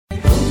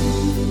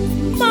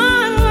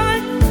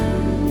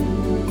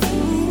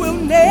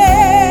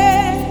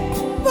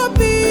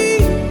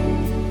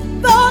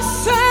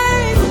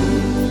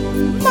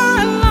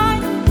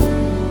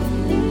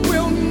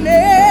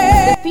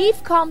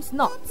comes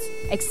not,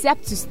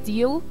 except to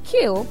steal,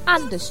 kill,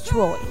 and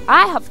destroy.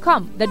 I have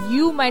come that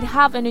you might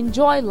have and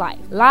enjoy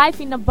life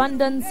in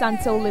abundance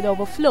until it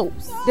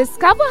overflows.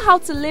 Discover how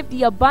to live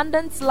the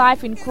abundant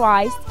life in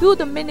Christ through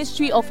the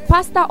ministry of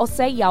Pastor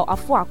Osei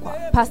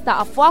Afuakwa. Pastor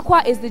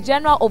Afuakwa is the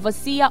General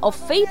Overseer of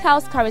Faith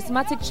House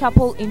Charismatic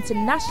Chapel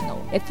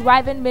International, a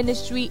thriving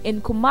ministry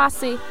in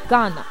Kumasi,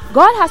 Ghana.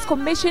 God has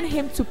commissioned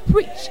him to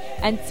preach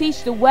and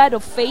teach the word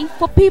of faith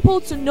for people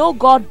to know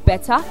God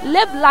better,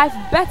 live life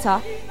better,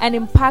 and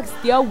impact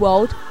their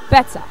world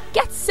better.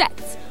 Get set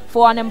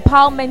for an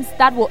empowerment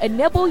that will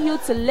enable you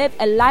to live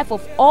a life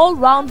of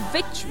all-round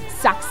victory,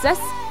 success,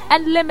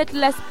 and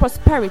limitless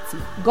prosperity.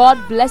 God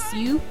bless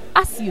you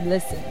as you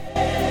listen.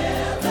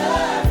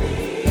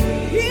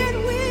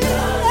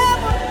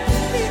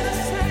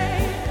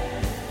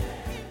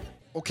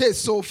 Okay,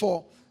 so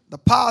for the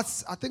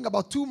past, I think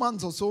about 2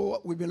 months or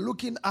so, we've been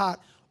looking at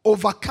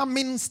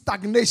overcoming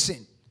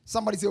stagnation.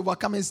 Somebody say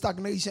overcoming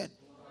stagnation.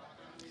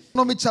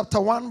 Deuteronomy chapter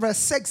 1 verse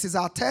 6 is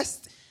our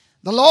test.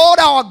 The Lord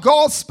our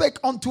God spake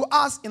unto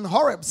us in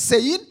Horeb,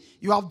 saying,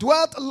 you have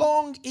dwelt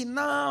long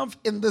enough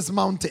in this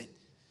mountain.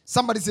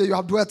 Somebody say, you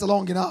have dwelt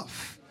long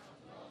enough.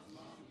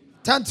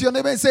 Turn to your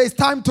neighbor and say, it's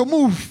time to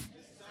move.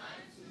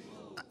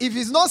 If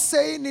he's not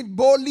saying it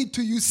boldly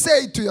to you,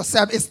 say it to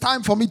yourself, it's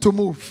time for me to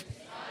move.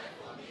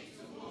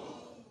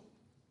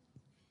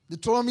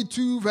 Deuteronomy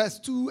 2 verse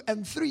 2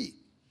 and 3.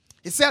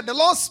 He said, the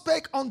Lord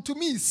spake unto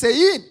me,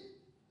 saying,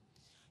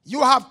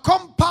 you have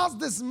compassed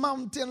this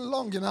mountain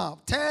long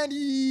enough. Turn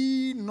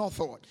ye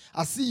northward.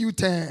 I see you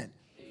turn.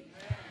 Amen.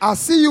 I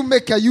see you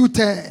make a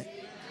U-turn. Amen.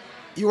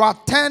 You are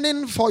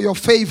turning for your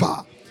favor.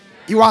 Amen.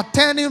 You are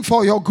turning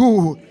for your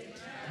good. Amen.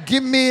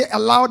 Give me a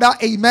louder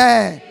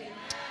amen. Amen.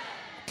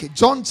 Okay,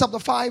 John chapter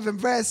 5 and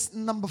verse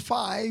number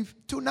 5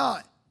 to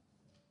 9.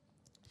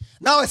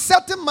 Now a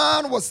certain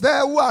man was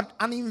there who had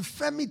an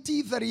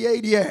infirmity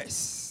 38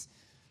 years.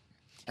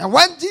 And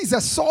when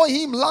Jesus saw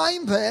him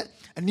lying there,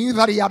 and knew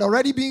that he had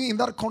already been in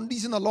that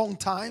condition a long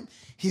time,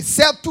 he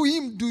said to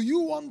him, do you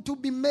want to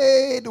be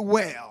made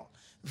well?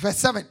 Verse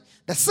 7.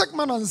 The sick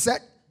man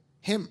answered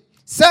him,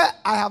 sir,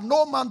 I have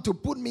no man to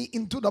put me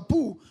into the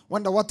pool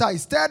when the water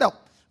is stirred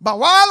up. But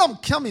while I'm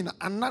coming,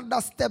 another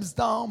steps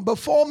down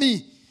before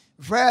me.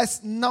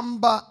 Verse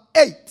number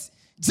 8.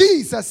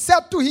 Jesus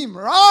said to him,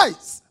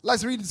 rise.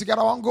 Let's read it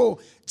together. One go.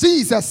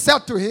 Jesus said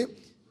to him,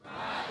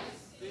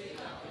 rise, take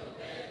up your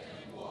bed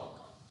and walk.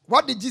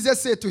 What did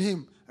Jesus say to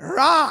him?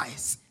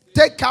 Rise,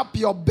 take up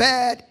your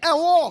bed and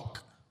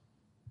walk.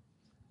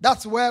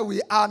 That's where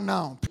we are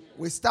now.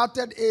 We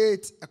started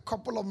it a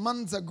couple of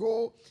months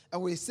ago,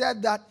 and we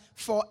said that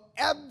for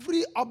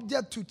every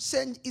object to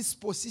change its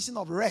position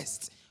of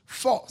rest,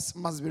 force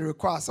must be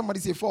required. Somebody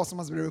say force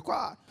must be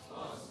required.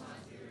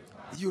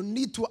 You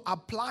need to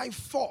apply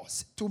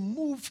force to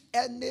move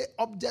any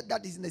object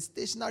that is in a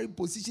stationary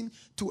position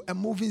to a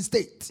moving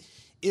state.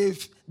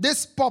 If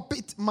this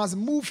puppet must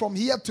move from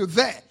here to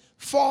there,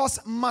 force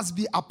must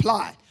be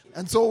applied.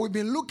 And so we've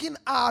been looking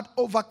at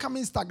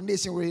overcoming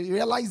stagnation. We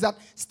realize that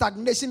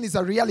stagnation is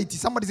a reality.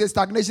 Somebody say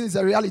stagnation is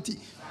a reality.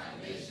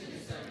 Stagnation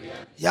is a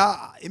reality.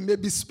 Yeah, it may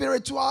be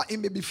spiritual, it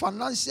may be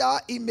financial,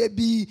 it may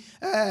be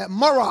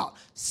moral.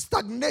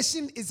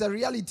 Stagnation is a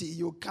reality.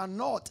 You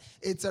cannot.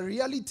 It's a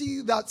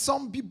reality that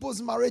some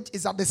people's marriage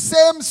is at the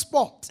same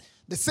spot.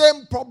 The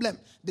same problem.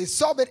 They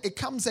solve it. It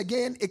comes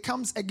again. It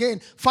comes again.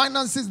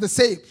 Finances the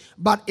same.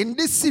 But in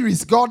this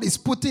series, God is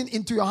putting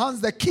into your hands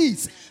the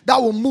keys that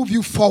will move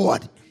you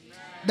forward.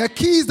 Amen. The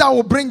keys that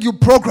will bring you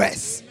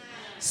progress. Amen.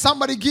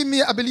 Somebody give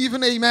me a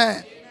believing amen.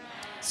 Amen.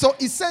 So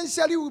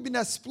essentially, we've been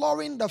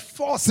exploring the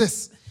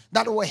forces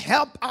that will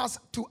help us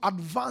to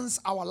advance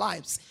our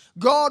lives.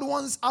 God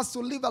wants us to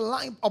live a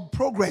life of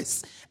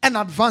progress and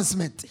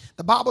advancement.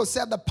 The Bible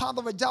said the path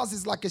of a just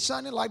is like a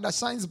shining light that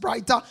shines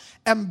brighter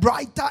and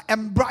brighter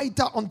and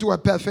brighter unto a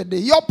perfect day.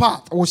 Your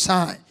path will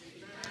shine.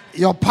 Amen.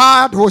 Your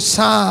path will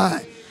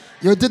shine.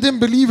 You didn't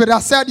believe it. I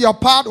said your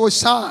path will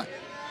shine. Amen.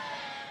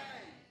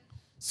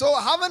 So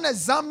having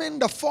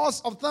examined the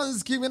force of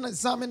thanksgiving,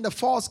 examine the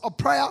force of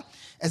prayer,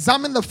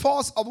 examine the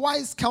force of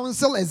wise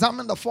counsel,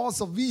 examine the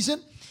force of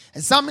vision,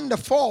 examine the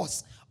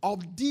force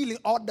of dealing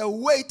or the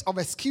weight of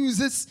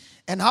excuses,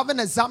 and having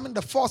examined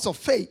the force of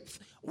faith,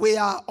 we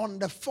are on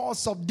the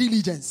force of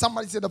diligence.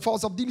 Somebody say the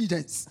force of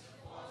diligence.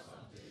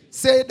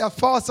 Say the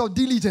force of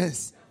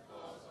diligence.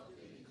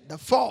 The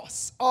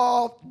force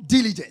of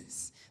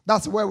diligence.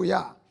 That's where we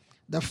are.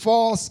 The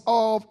force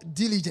of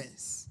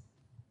diligence.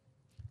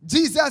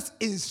 Jesus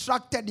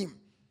instructed him.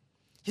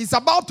 He's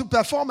about to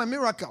perform a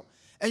miracle.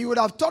 And you would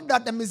have thought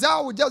that the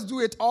Messiah would just do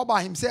it all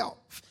by himself.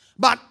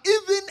 But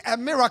even a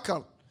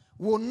miracle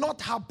will not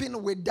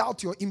happen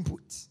without your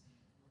input.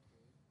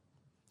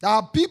 There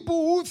are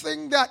people who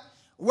think that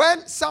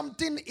when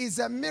something is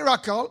a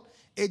miracle,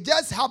 it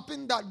just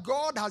happened that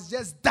God has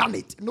just done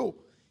it. No.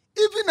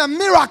 Even a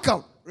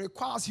miracle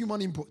requires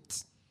human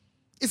input.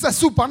 It's a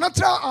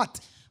supernatural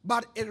act.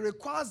 but it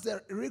requires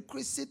the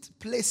requisite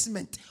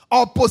placement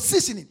or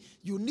positioning.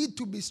 You need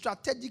to be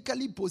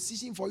strategically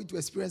positioned for you to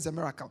experience a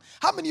miracle.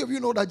 How many of you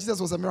know that Jesus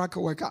was a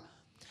miracle worker?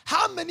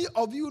 How many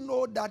of you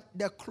know that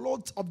the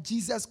clothes of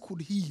Jesus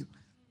could heal?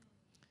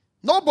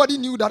 Nobody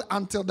knew that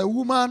until the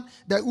woman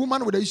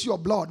with the issue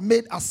of blood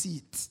made us see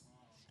it.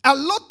 A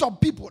lot of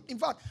people, in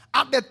fact,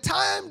 at the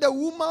time the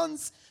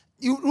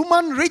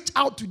woman reached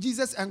out to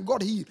Jesus and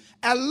got healed,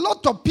 a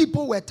lot of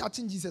people were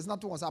touching Jesus.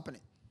 Nothing was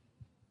happening.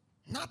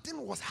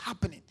 Nothing was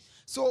happening.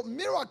 So,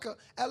 miracle,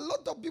 a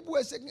lot of people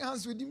were shaking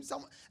hands with him.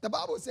 The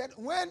Bible said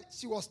when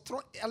she was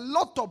thrown, a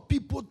lot of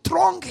people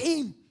thronged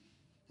him.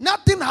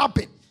 Nothing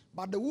happened.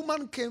 But the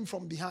woman came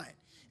from behind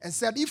and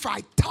said, if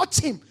I touch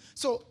him.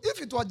 So,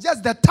 if it was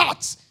just the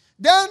touch,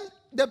 then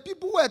the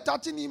people who were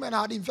touching him and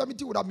had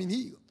infirmity would have been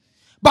healed.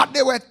 But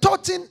they were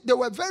touching, they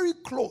were very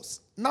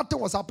close. Nothing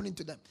was happening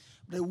to them.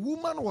 The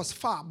woman was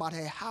far, but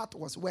her heart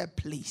was well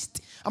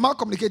placed. Am I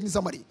communicating to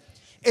somebody?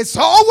 It's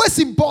always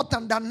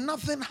important that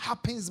nothing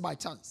happens by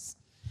chance.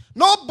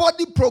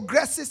 Nobody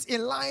progresses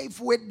in life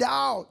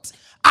without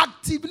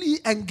actively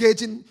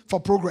engaging for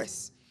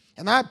progress.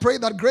 And I pray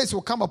that grace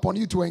will come upon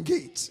you to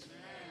engage.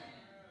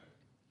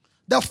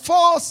 The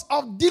force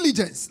of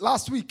diligence.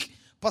 Last week,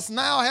 Pastor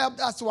Niall helped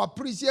us to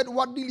appreciate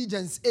what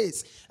diligence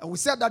is. And we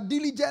said that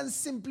diligence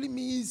simply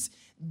means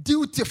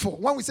dutiful.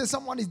 When we say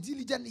someone is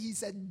diligent,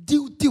 he's a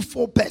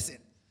dutiful person.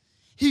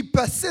 He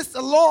persists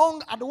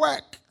long at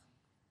work.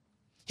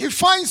 He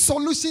finds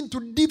solution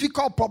to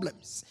difficult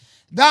problems.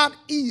 That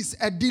is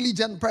a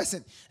diligent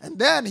person. And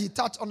then he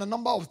touched on a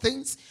number of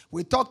things.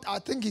 I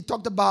think he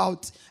talked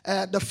about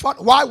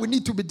why we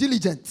need to be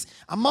diligent.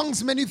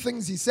 Amongst many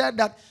things, he said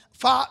that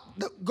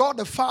God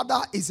the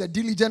Father is a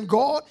diligent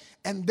God.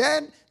 And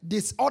then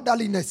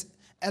disorderliness.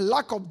 A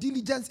lack of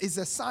diligence is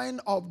a sign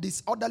of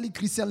disorderly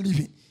Christian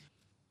living.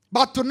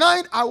 But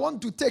tonight, I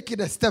want to take it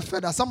a step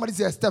further. Somebody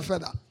say a step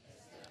further.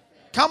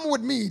 Come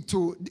with me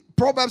to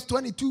Proverbs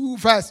 22,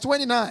 verse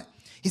 29.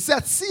 He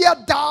said,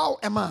 seest thou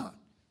a man?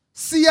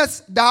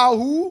 Seest thou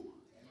who?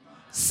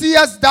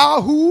 Seest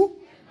thou who?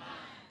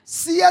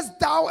 Seest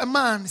thou a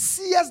man?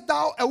 Seest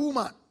thou a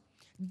woman?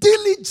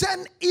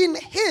 Diligent in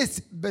his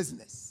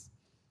business.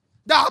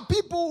 There are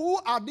people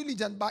who are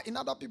diligent but in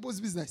other people's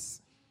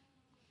business.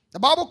 The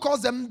Bible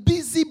calls them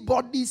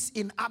busybodies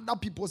in other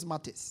people's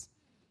matters.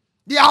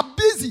 They are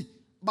busy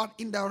but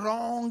in the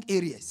wrong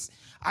areas.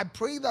 I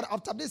pray that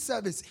after this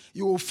service,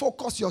 you will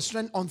focus your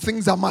strength on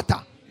things that matter.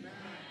 Amen.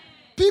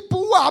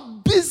 People who are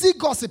busy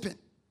gossiping,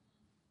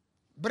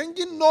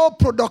 bringing no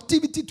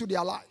productivity to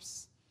their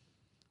lives.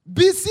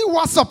 Busy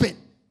WhatsApping.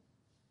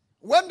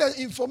 When the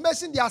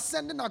information they are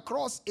sending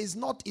across is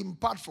not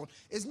impactful,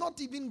 it's not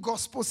even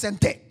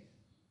gospel-centered.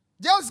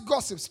 Just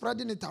gossip,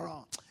 spreading it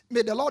around.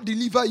 May the Lord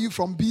deliver you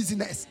from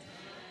business.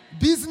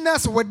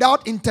 Business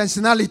without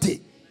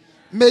intentionality.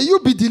 May you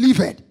be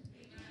delivered.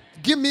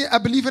 Give me a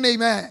believing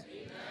amen.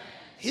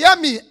 Hear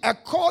me, a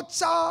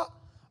culture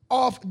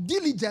of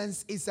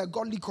diligence is a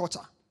godly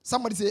culture.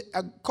 Somebody say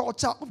a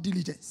culture of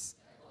diligence.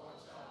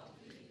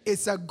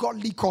 It's a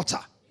godly culture.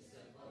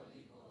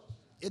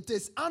 It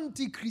is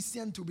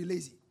anti-Christian to be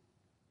lazy.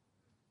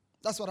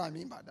 That's what I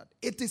mean by that.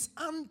 It is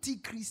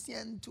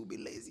anti-Christian to be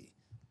lazy.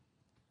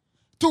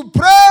 To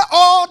pray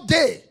all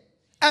day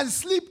and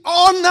sleep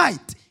all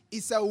night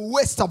is a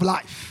waste of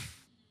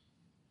life.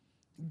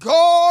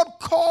 God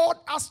called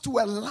us to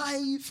a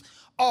life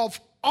of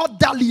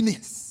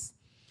orderliness.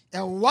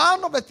 And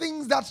one of the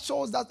things that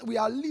shows that we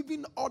are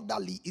living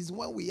orderly is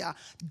when we are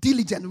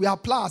diligent. We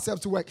apply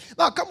ourselves to work.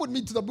 Now come with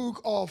me to the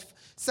book of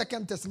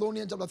 2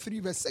 Thessalonians chapter 3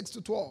 verse 6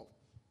 to 12.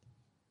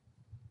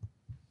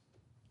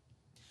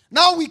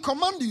 Now we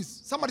command you.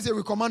 Somebody say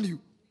we command you.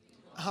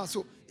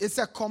 So it's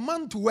a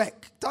command to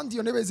work. Turn to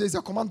your neighbor and say it's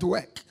a command to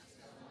work.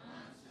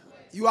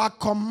 You are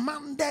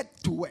commanded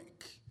to work.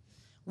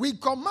 We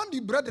command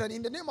you, brethren,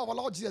 in the name of our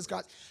Lord Jesus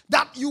Christ,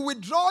 that you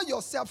withdraw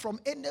yourself from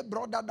any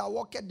brother that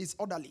walketh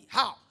disorderly.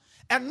 How?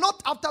 And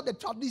not after the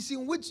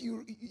tradition which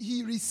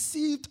he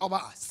received of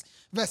us.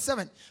 Verse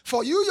 7.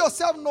 For you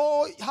yourself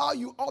know how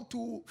you ought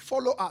to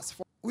follow us.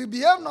 For we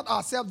behave not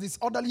ourselves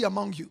disorderly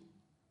among you.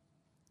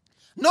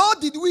 Nor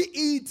did we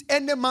eat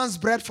any man's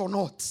bread for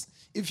naught.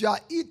 If you are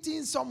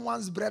eating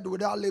someone's bread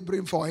without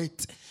laboring for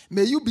it,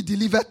 may you be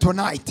delivered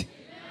tonight. Amen.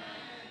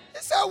 He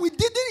said we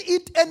didn't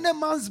eat any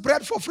man's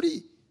bread for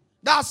free.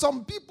 There are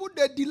some people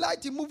that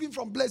delight in moving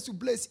from place to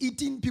place,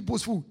 eating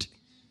people's food.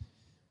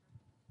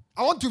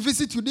 I want to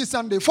visit you this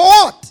Sunday. For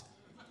what?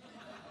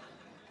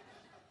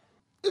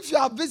 If you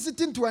are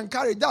visiting to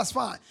encourage, that's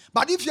fine.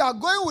 But if you are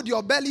going with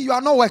your belly, you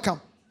are not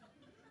welcome.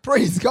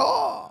 Praise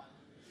God.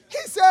 He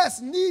says,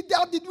 neither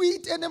did we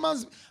eat any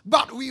man's,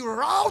 but we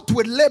wrought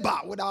with labor,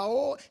 with our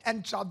whole,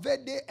 and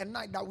travailed day and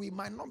night, that we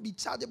might not be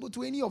chargeable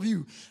to any of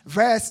you.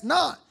 Verse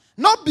 9.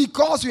 Not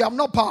because we have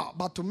no power,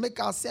 but to make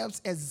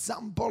ourselves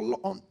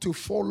example on to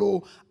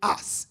follow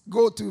us.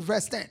 Go to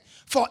verse 10.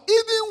 For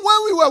even when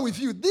we were with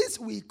you, this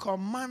we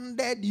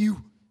commanded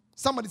you.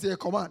 Somebody say a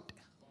command.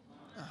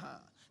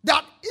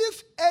 That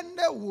if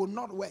any will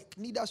not work,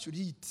 neither should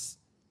he eat.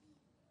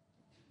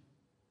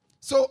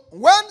 So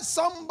when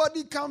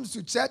somebody comes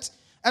to church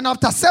and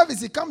after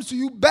service he comes to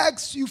you,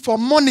 begs you for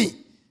money,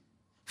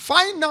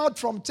 find out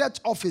from church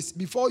office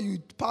before you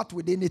part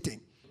with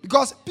anything.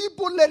 Because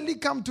people lately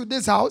come to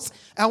this house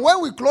and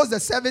when we close the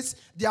service,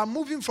 they are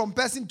moving from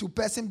person to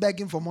person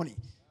begging for money.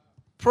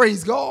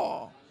 Praise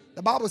God.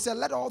 The Bible said,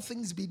 let all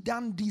things be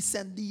done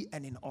decently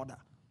and in order.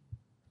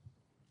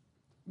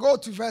 Go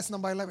to verse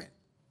number 11.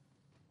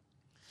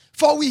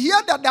 For we hear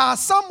that there are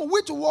some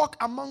which walk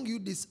among you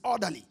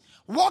disorderly,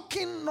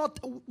 working not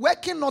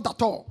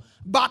at all,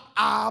 but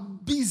are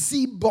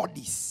busy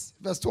bodies.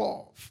 Verse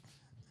 12.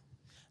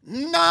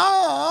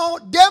 Now,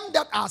 them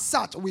that are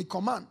such we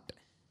command,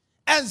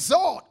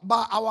 exhort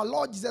by our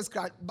Lord Jesus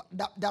Christ,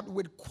 that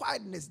with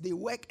quietness they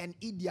work and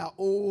eat their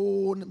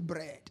own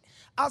bread.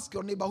 Ask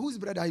your neighbor, whose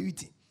bread are you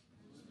eating?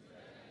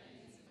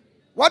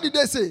 What did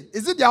they say?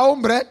 Is it their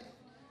own bread?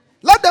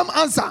 Let them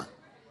answer.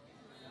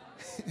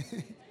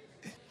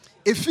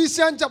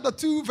 Ephesians chapter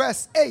 2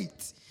 verse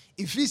 8.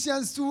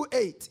 Ephesians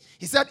 2:8.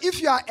 He said,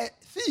 if you are a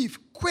thief,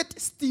 quit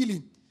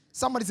stealing.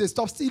 Somebody say,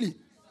 stop stealing.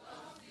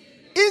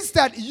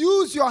 Instead,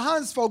 use your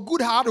hands for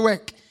good hard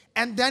work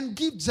and then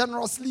give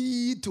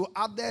generously to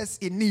others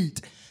in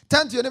need.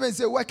 Turn to your neighbor and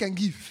say, work and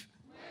give.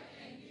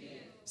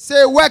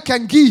 Say, work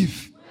and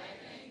give.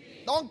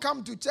 Don't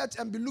come to church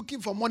and be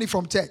looking for money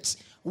from church.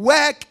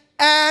 Work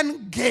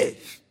and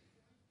give.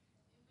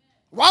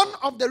 One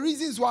of the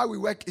reasons why we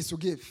work is to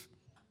give.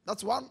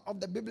 That's one of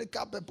the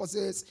biblical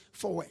purposes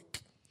for work.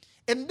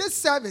 In this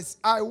service,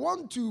 I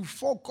want to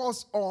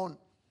focus on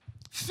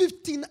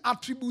 15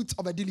 attributes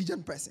of a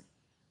diligent person.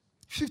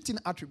 15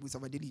 attributes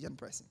of a diligent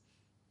person.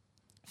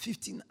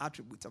 15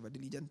 attributes of a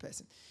diligent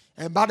person.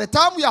 And by the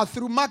time we are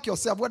through, mark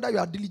yourself whether you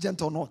are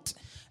diligent or not.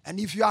 And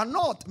if you are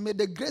not, may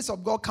the grace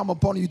of God come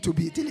upon you to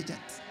be diligent.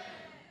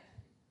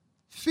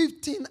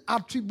 15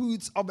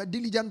 attributes of a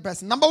diligent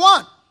person. Number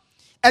 1,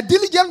 a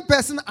diligent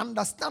person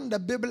understands the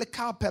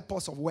biblical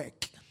purpose of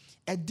work.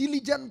 A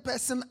diligent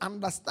person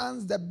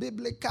understands the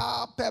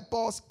biblical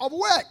purpose of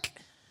work.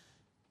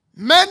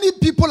 Many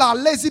people are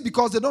lazy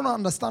because they don't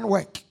understand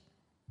work.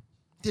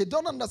 They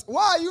don't understand.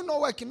 Why are you not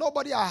working?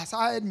 Nobody has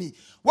hired me.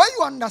 When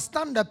you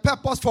understand the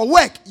purpose for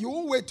work, you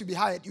won't wait to be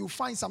hired. You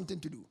find something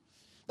to do.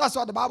 That's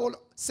what the Bible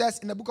says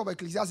in the book of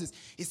Ecclesiastes.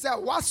 It said,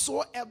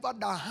 whatsoever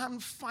the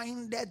hand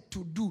findeth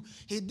to do.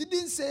 He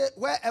didn't say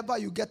wherever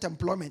you get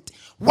employment.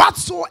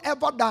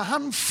 Whatsoever the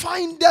hand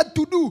findeth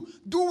to do,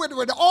 do it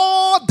with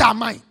all thy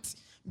might.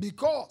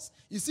 Because,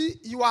 you see,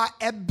 you are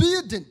a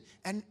building,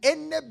 and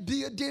any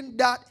building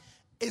that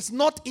is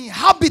not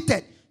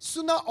inhabited,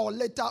 sooner or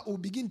later will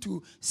begin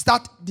to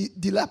start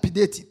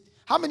dilapidating.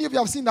 How many of you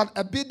have seen that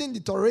a building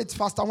deteriorates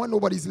faster when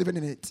nobody is living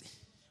in it?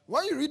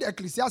 When you read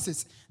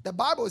Ecclesiastes, the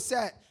Bible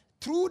said,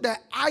 through the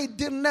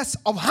idleness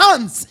of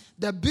hands,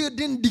 the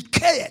building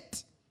decayed.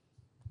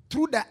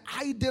 Through the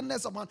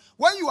idleness of hands.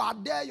 When you are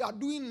there, you are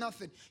doing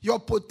nothing. Your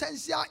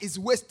potential is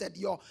wasted.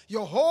 Your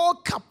whole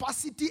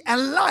capacity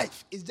and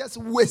life is just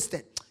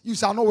wasted. You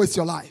shall not waste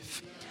your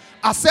life.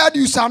 I said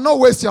you shall not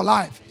waste your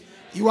life.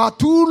 You are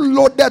too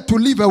loaded to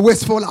live a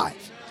wasteful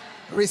life.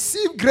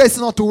 Receive grace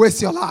not to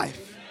waste your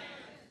life.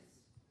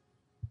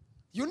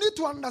 You need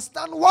to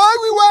understand why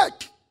we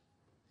work.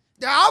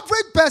 The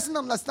average person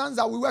understands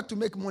that we work to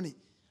make money.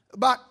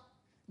 But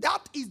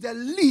that is the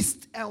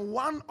least and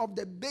one of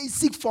the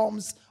basic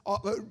forms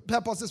of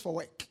purposes for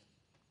work.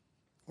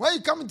 When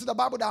you come into the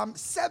Bible, there are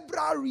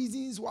several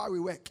reasons why we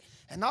work.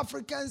 And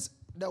Africans,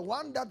 the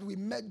one that we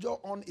measure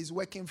on is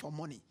working for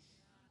money.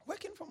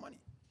 Working for money.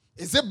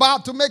 Is it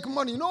bad to make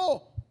money?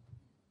 No.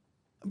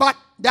 But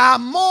there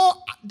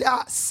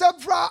are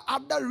several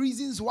other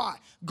reasons why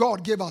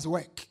God gave us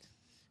work.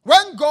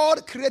 When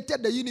God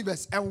created the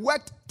universe and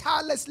worked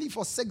tirelessly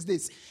for 6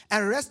 days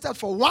and rested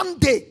for 1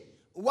 day,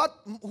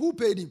 who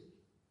paid him?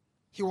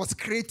 He was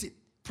creating.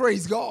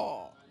 Praise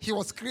God. He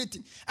was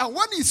creating. And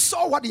when he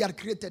saw what he had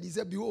created, he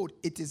said, behold,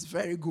 it is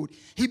very good.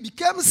 He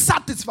became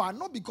satisfied,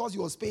 not because he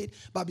was paid,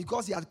 but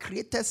because he had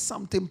created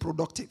something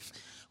productive.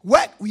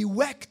 We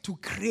work to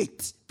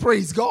create.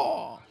 Praise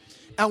God.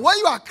 And when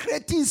you are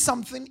creating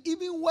something,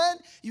 even when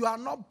you are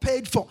not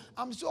paid for,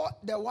 I'm sure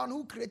the one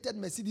who created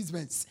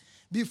Mercedes-Benz,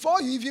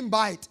 before you even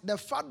buy it, the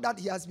fact that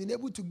he has been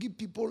able to give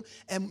people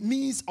a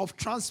means of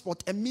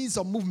transport, a means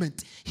of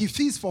movement, he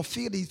feels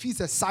fulfilled, he feels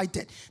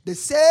excited. The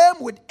same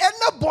with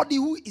anybody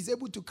who is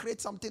able to create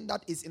something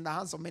that is in the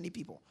hands of many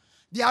people.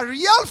 Their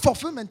real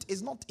fulfillment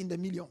is not in the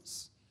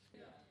millions.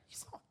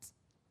 It's not.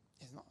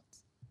 It's not.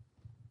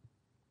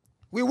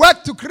 We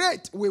work to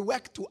create. We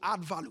work to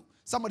add value.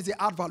 Somebody say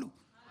add value.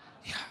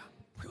 Yeah.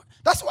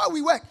 That's why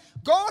we work.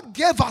 God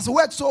gave us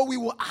work so we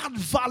will add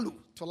value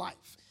to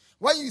life.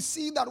 When you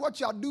see that what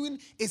you are doing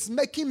is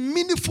making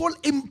meaningful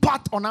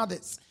impact on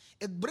others,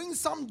 it brings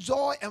some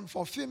joy and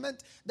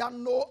fulfillment that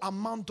no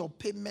amount of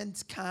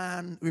payment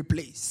can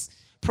replace.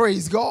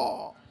 Praise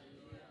God.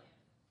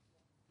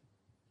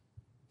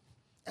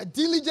 A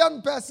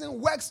diligent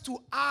person works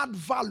to add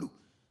value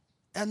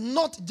and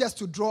not just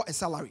to draw a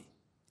salary.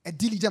 A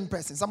diligent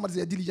person. Somebody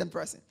say a diligent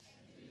person.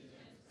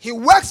 He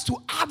works to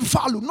add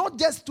value, not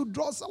just to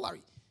draw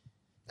salary.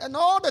 And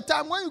all the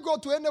time, when you go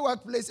to any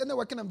workplace, any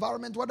working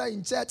environment, whether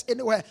in church,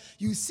 anywhere,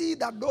 you see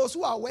that those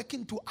who are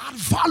working to add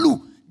value,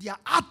 their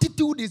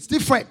attitude is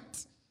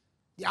different.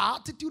 Their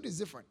attitude is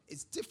different.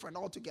 It's different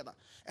altogether.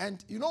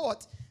 And you know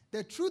what?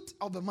 The truth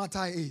of the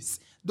matter is,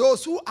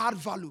 those who add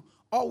value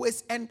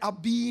always end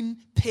up being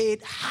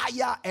paid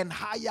higher and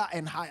higher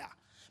and higher.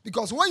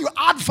 Because when you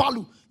add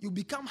value, you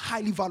become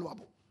highly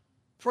valuable.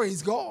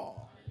 Praise God.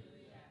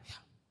 Yeah.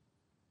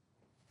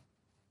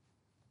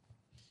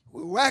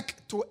 We work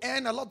to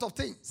earn a lot of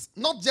things.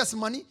 Not just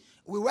money.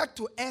 We work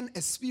to earn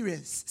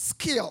experience,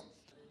 skill.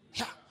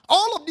 Yeah.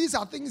 All of these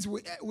are things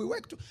we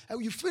work to.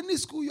 And you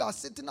finish school, you are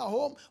sitting at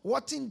home,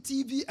 watching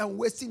TV and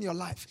wasting your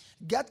life.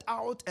 Get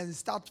out and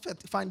start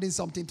finding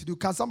something to do.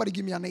 Can somebody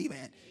give me an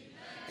amen?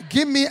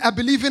 Give me a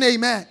believing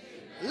amen.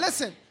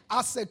 Listen,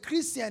 as a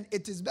Christian,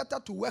 it is better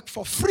to work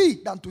for free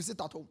than to sit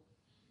at home.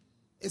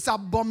 It's an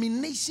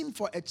abomination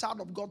for a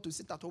child of God to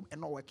sit at home and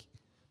not work.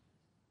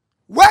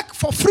 Work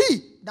for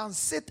free than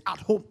sit at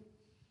home.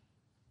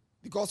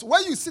 Because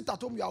when you sit at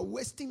home, you are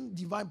wasting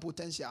divine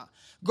potential.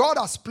 God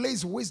has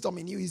placed wisdom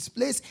in you. He's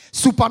placed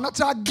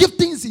supernatural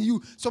giftings in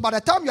you. So by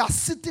the time you are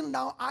sitting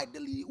down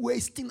idly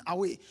wasting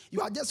away, you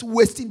are just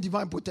wasting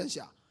divine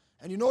potential.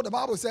 And you know the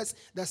Bible says,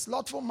 the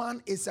slothful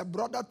man is a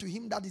brother to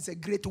him that is a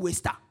great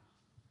waster.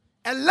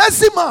 A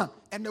lazy man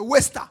and a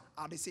waster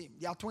are the same.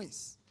 They are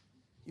twins.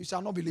 You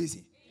shall not be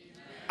lazy.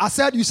 Amen. I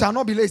said you shall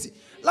not be lazy.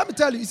 Let me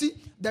tell you, you see,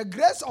 the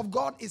grace of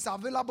God is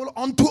available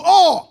unto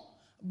all.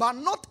 But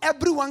not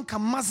everyone can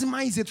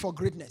maximize it for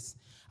greatness.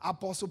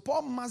 Apostle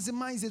Paul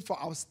maximized it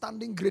for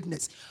outstanding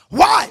greatness.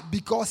 Why?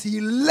 Because he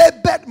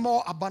labored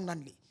more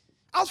abundantly.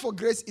 As for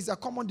grace, it's a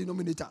common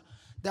denominator.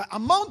 The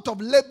amount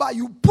of labor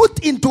you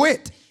put into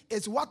it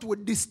is what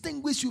will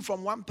distinguish you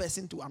from one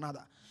person to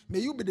another. May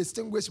you be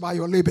distinguished by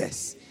your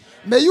labors.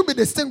 May you be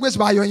distinguished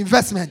by your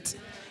investment.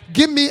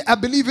 Give me a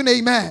believing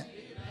amen.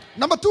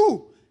 Number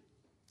 2.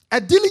 A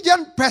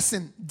diligent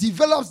person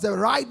develops the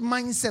right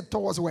mindset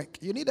towards work.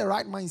 You need the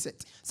right mindset.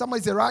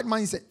 Somebody say right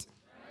mindset.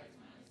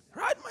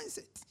 Right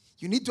mindset.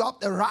 You need to have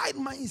the right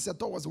mindset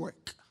towards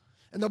work.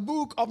 In the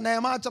book of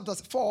Nehemiah chapter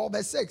 4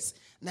 verse 6.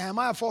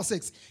 Nehemiah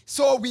 4:6.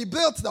 So we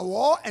built the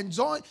wall and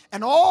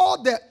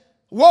all the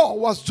wall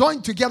was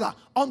joined together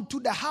unto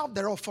the half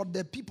thereof, for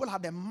the people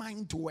had a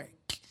mind to work.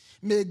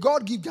 May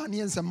God give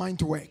Ghanaians a mind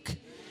to work.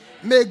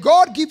 May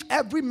God give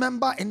every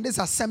member in this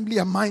assembly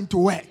a mind to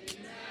work.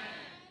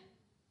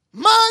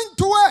 Mind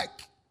to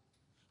work.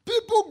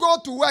 People go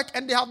to work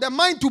and they have their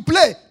mind to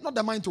play, not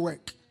the mind to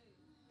work.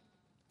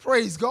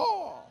 Praise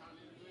God.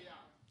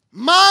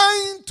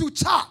 Mind to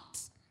chat.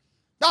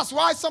 That's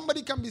why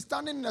somebody can be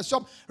standing in a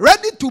shop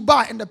ready to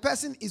buy and the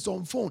person is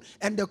on phone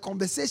and the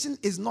conversation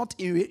is not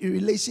in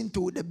relation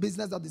to the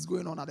business that is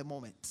going on at the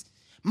moment.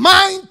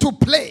 Mind to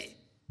play.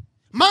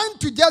 Mind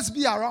to just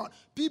be around.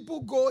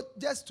 People go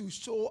just to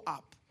show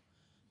up.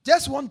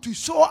 Just want to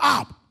show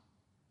up.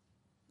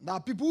 There are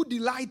people who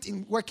delight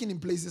in working in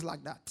places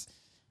like that.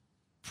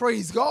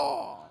 Praise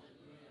God.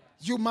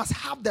 You must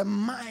have the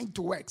mind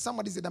to work.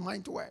 Somebody say the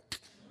mind to work.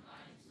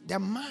 The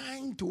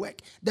mind to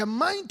work. The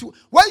mind to...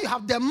 When you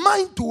have the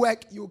mind to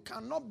work, you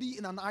cannot be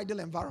in an idle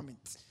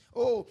environment.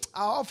 Oh,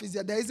 our office,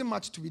 there isn't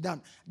much to be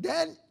done.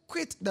 Then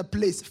quit the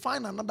place,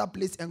 find another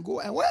place and go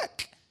and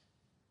work.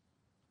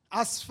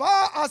 As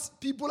far as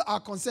people are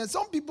concerned,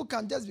 some people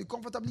can just be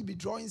comfortably be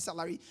drawing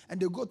salary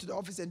and they go to the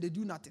office and they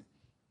do nothing.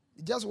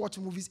 They just watch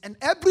movies. And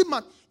every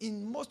month,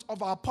 in most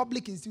of our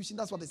public institutions,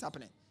 that's what is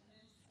happening.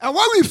 And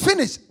when we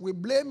finish, we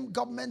blame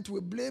government,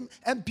 we blame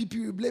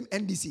MPP, we blame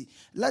NDC.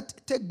 Let's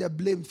take the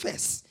blame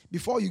first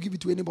before you give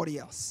it to anybody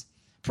else.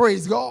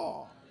 Praise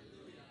God.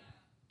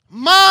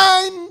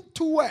 Mind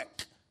to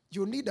work.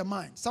 You need the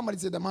mind. Somebody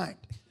say the mind.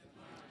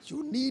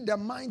 You need the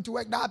mind to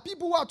work. There are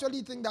people who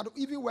actually think that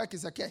even work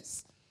is a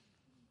curse.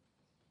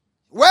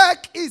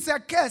 Work is a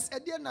curse.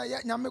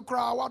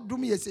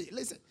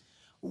 Listen.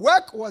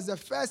 Work was the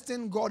first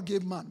thing God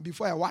gave man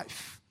before a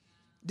wife.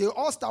 They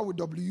all start with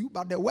W,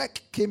 but the work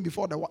came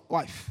before the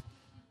wife.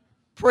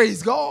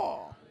 Praise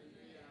God.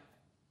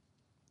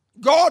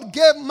 God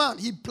gave man.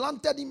 He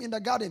planted him in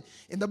the garden.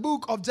 In the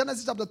book of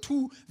Genesis chapter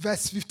 2,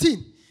 verse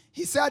 15,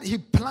 he said he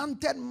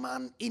planted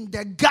man in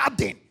the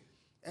garden.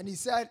 And he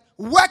said,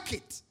 work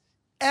it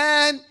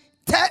and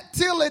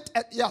till it.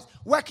 Yes,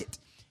 work it.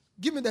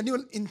 Give me the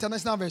New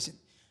International Version.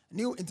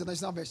 New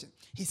International Version.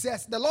 He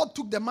says, the Lord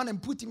took the man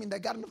and put him in the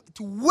garden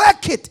to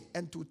work it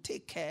and to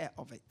take care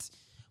of it.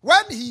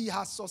 When he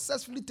has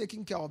successfully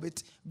taken care of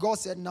it, God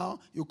said, now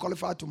you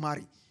qualify to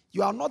marry.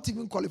 You are not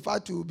even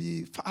qualified to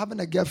be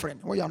having a girlfriend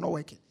when you are not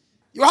working.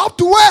 You have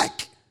to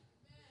work.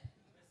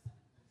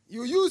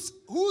 You use,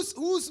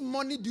 whose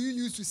money do you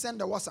use to send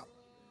the WhatsApp?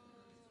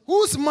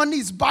 Whose money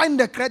is buying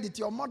the credit?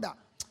 Your mother.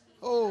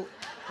 Oh,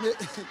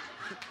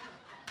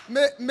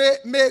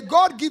 may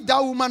God give that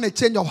woman a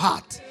change of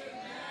heart.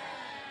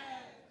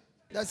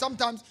 Then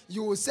sometimes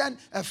you will send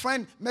a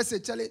friend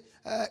message, tell it,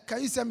 can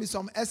you send me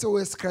some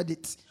SOS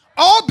credit?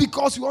 All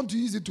because you want to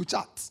use it to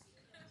chat.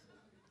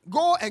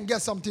 Go and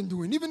get something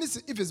doing. Even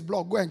if it's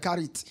blocked, go and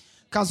carry it.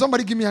 Can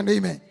somebody give me an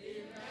amen?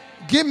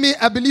 Give me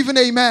a believing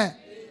amen.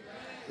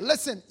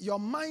 Listen, your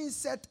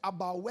mindset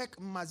about work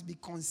must be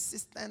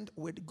consistent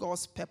with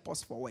God's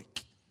purpose for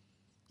work.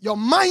 Your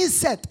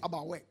mindset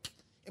about work,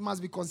 it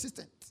must be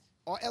consistent,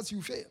 or else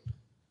you fail.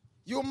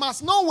 You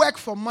must not work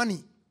for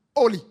money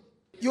only.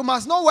 You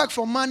must not work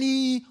for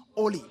money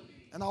only.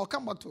 And I'll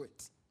come back to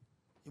it.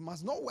 You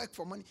must not work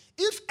for money.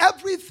 If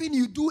everything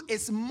you do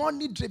is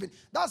money driven,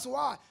 that's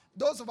why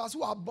those of us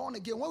who are born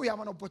again, when we have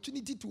an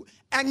opportunity to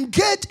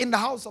engage in the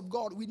house of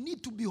God, we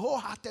need to be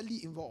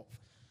wholeheartedly involved.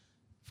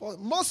 For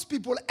most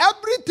people,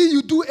 everything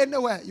you do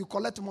anywhere, you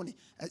collect money.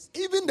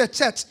 Even the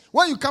church,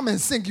 when you come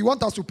and sing, you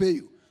want us to pay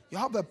you. You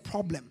have a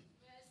problem.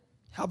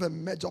 You have a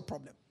major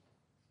problem.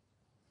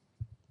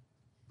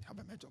 You have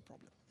a major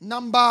problem.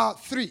 Number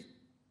three.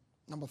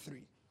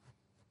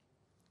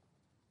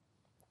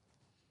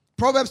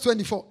 Proverbs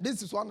 24.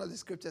 This is one of the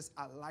scriptures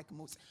I like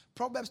most.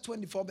 Proverbs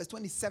 24, verse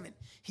 27.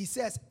 He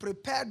says,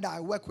 prepare thy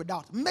work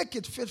without. Make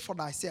it fit for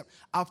thyself.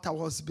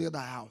 Afterwards, build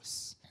thy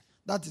house.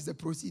 That is the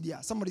procedure.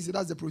 Somebody say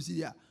that's the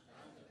procedure.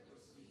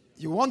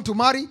 You want to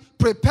marry?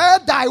 Prepare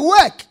thy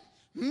work.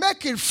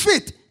 Make it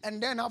fit.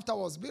 And then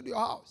afterwards, build your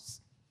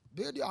house.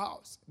 Build your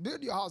house.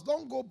 Build your house.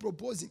 Don't go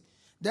proposing.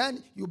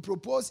 Then you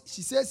propose.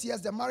 She says,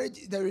 yes, the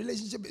marriage, the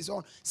relationship is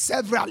on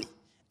severally.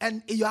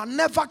 And you are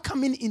never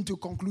coming into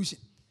conclusion.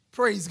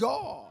 Praise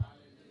God.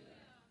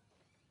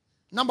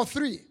 Number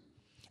 3.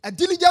 A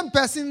diligent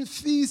person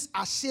feels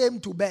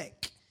ashamed to beg.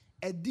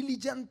 A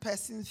diligent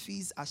person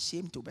feels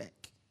ashamed to beg.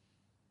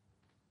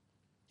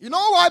 You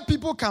know why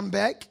people can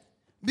beg?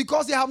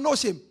 Because they have no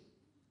shame.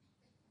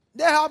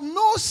 They have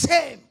no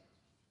shame.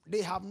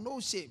 They have no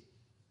shame.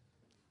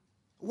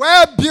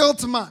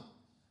 Well-built man.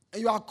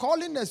 And you are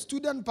calling a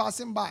student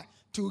passing by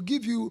to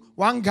give you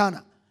 1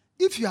 Ghana.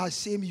 If you are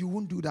ashamed, you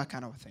won't do that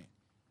kind of thing.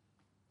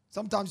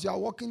 Sometimes you are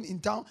walking in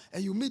town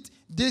and you meet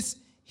this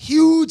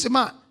huge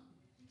man.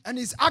 And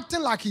he's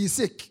acting like he's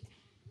sick.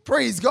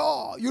 Praise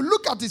God. You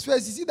look at his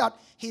face, you see that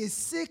he is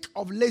sick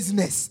of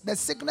laziness. The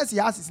sickness he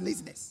has is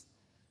laziness.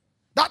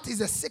 That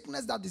is a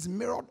sickness that is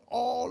mirrored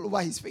all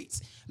over his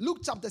face. Luke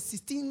chapter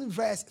 16,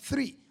 verse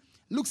 3.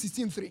 Luke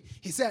 16:3.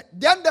 He said,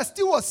 then the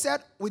steward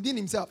said within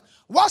himself,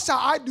 what shall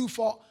I do,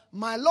 for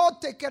my Lord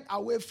taketh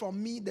away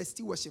from me the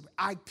stewardship?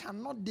 I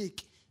cannot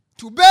dig.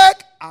 To beg,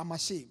 I'm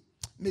ashamed.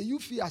 May you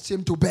feel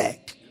ashamed to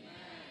beg. Amen.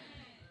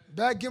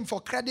 Beg him for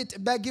credit,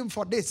 beg him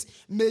for this.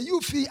 May you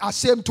feel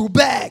ashamed to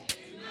beg.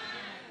 Amen.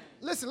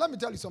 Listen, let me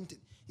tell you something.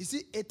 You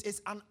see, it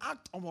is an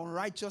act of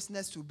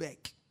unrighteousness to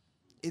beg.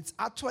 It's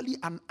actually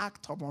an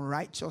act of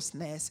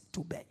unrighteousness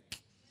to beg.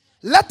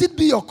 Let it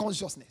be your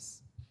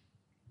consciousness.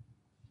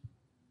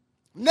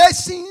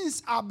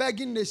 Nations are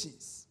begging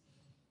nations.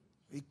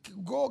 We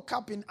go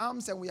cap in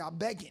arms and we are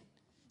begging.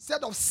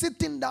 Instead of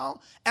sitting down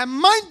and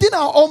minding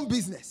our own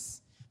business.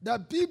 The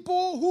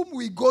people whom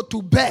we go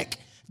to beg,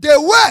 they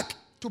work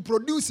to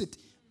produce it.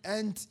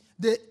 And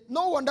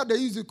no wonder they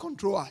use to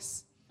control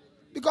us.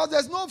 Because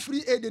there's no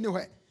free aid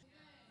anywhere.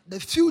 The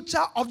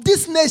future of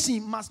this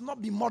nation must not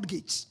be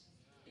mortgaged.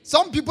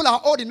 Some people are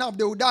old enough,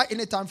 they will die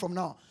anytime from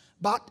now.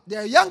 But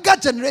the younger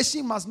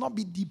generation must not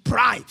be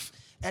deprived.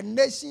 A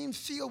nation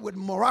filled with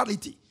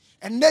morality.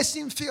 A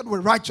nation filled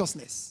with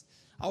righteousness.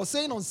 I was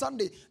saying on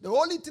Sunday, the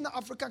only thing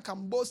Africa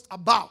can boast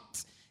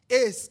about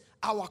is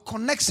our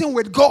connection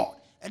with God.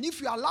 And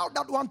if we allow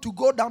that one to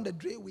go down the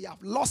drain, we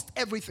have lost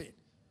everything.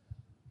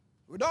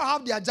 We don't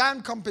have their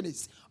giant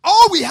companies.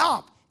 All we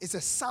have is a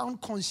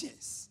sound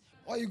conscience.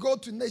 Or you go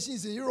to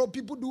nations in Europe,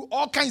 people do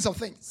all kinds of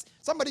things.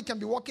 Somebody can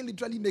be walking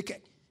literally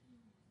naked.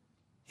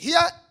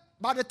 Here,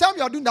 by the time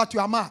you are doing that,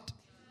 you are mad.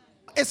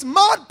 It's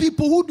mad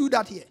people who do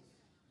that here.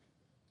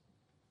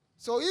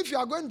 So if you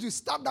are going to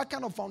start that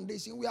kind of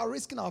foundation, we are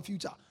risking our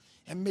future.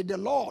 And may the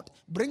Lord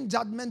bring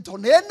judgment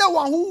on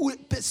anyone who will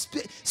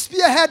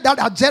spearhead that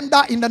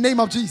agenda in the name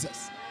of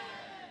Jesus.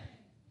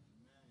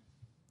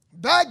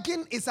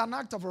 Begging is an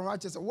act of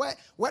unrighteousness,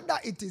 whether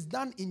it is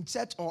done in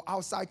church or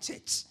outside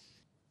church.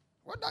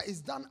 Whether it's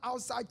done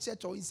outside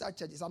church or inside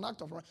church, it's an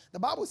act of unrighteousness. The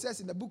Bible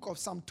says in the book of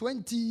Psalm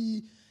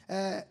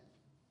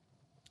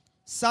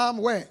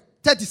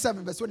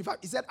 37, verse 25,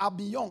 it said, I've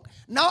been young,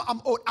 now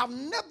I'm old. I've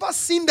never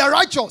seen the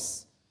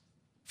righteous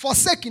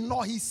forsaken,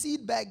 nor his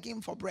seed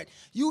begging for bread.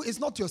 It's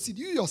not your seed.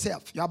 You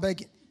yourself, you are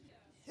begging.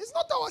 It's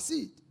not our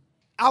seed.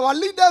 Our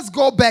leaders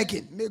go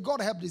begging. May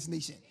God help this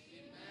nation.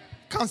 Amen.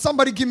 Can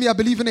somebody give me a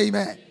believing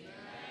amen? Amen?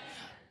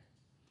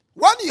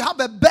 When you have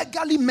a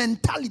beggarly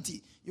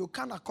mentality, you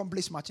can't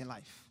accomplish much in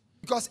life.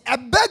 Because a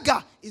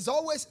beggar is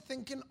always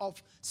thinking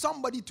of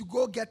somebody to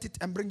go get it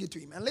and bring it to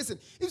him. And listen,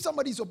 if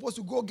somebody is supposed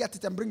to go get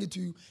it and bring it to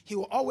you, he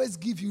will always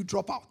give you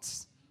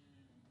dropouts.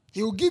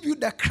 He will give you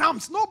the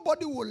crumbs.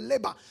 Nobody will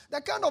labor. The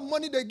kind of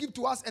money they give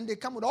to us, and they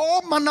come with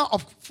all manner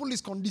of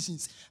foolish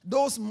conditions.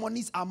 Those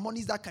monies are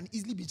monies that can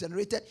easily be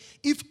generated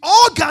if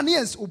all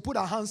Ghanaians will put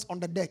our hands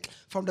on the deck,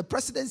 from the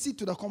presidency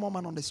to the common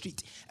man on the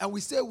street. And we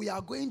say we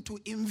are going to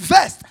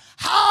invest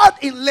hard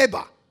in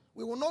labor.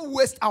 We will not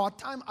waste our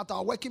time at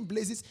our working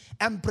places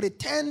and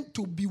pretend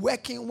to be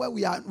working when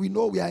we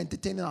know we are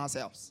entertaining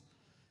ourselves.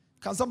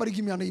 Can somebody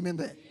give me an amen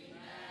there? Amen.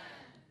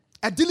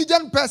 A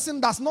diligent person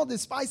does not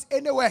despise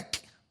any work.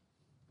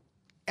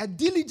 A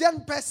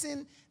diligent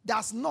person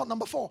does not,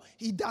 number 4,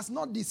 he does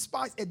not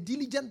despise. A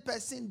diligent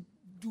person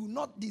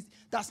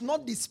does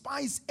not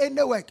despise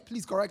any work.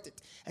 Please correct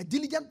it. A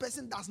diligent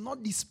person does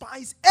not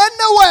despise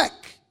any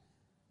work.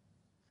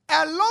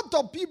 A lot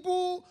of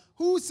people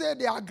who say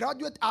they are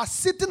graduate are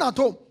sitting at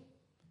home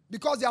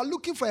because they are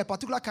looking for a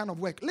particular kind of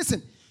work.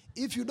 Listen,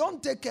 if you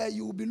don't take care,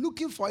 you will be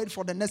looking for it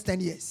for the next 10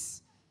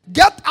 years.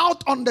 Get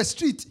out on the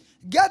street.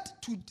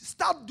 Get to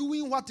start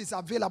doing what is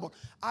available.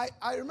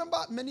 I remember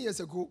many years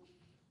ago,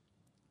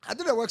 I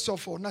did a workshop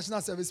for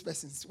national service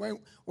persons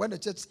when the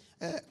church,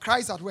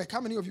 Christ at Work.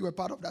 How many of you were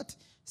part of that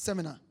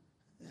seminar?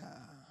 Yeah.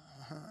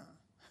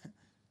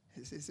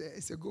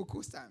 It's a Gold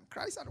Coast time.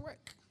 Christ at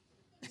Work.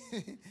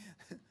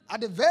 At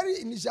the very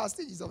initial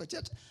stages of the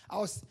church, I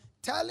was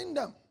telling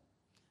them,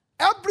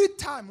 every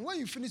time when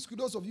you finish school,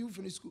 those of you who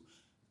finish school,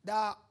 there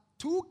are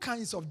 2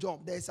 kinds of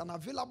job. There is an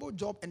available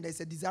job and there is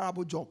a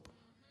desirable job.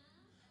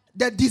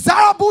 The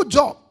desirable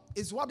job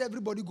is what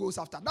everybody goes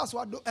after. That's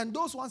what, and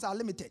those ones are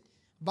limited.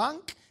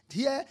 Bank,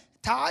 hair,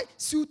 tie,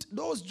 suit,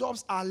 those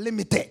jobs are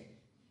limited.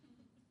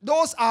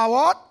 Those are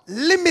what?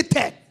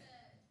 Limited.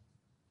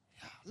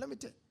 Yeah,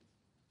 limited.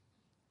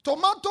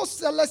 Tomato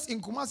sellers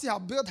in Kumasi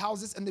have built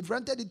houses and they've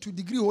rented it to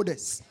degree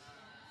holders.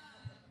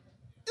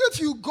 If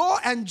you go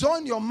and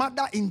join your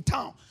mother in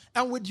town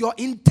and with your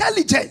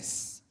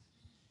intelligence,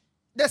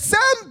 the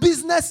same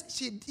business,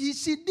 she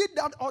did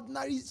that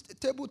ordinary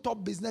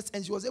tabletop business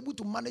and she was able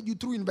to manage you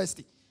through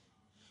university.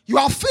 You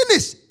are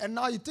finished and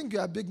now you think you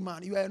are a big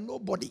man. You are a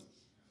nobody.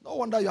 No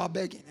wonder you are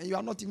begging and you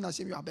are not even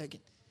ashamed you are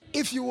begging.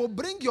 If you will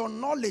bring your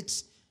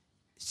knowledge,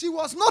 she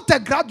was not a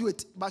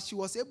graduate, but she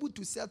was able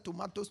to sell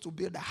tomatoes to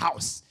build a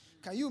house.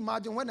 Can you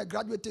imagine when a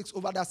graduate takes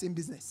over that same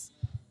business?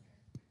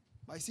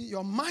 But you see,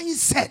 your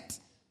mindset.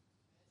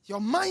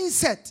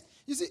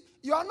 You see,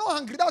 you are not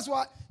hungry. That's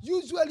why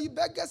usually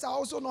beggars are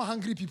also not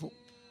hungry people.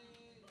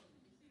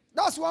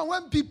 That's why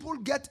when people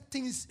get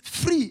things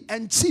free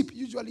and cheap,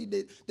 usually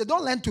they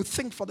don't learn to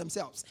think for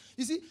themselves.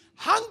 You see,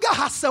 hunger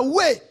has a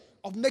way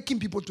of making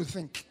people to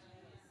think.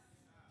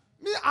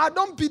 Me, I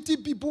don't pity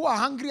people who are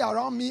hungry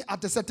around me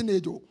at a certain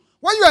age.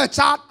 When you're a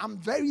child, I'm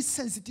very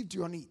sensitive to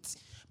your needs.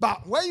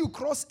 But when you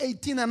cross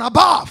 18 and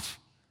above,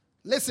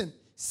 listen,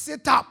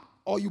 sit up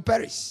or you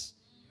perish.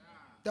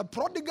 The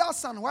prodigal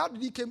son, where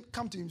did he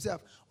come to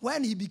himself?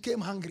 When he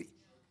became hungry.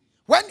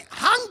 When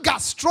hunger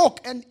struck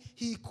and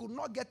he could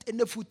not get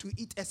any food to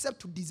eat except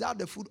to desire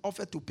the food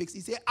offered to pigs, he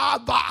said,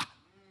 Abba,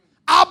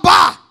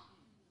 Abba.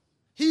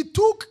 He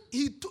took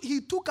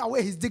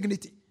away his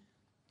dignity.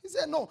 He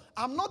said, no,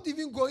 I'm not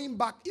even going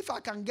back. If I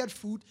can get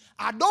food,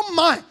 I don't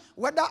mind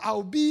whether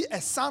I'll be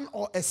a son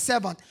or a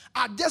servant.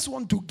 I just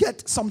want to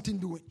get something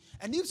doing.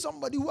 And if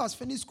somebody who has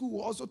finished school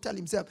will also tell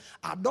himself,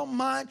 I don't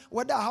mind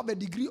whether I have a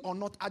degree or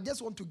not. I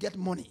just want to get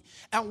money.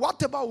 And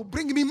whatever will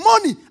bring me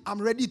money,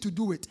 I'm ready to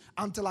do it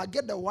until I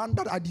get the one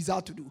that I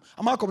desire to do.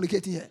 Am I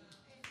communicating here?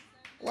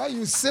 When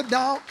you sit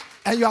down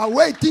and you are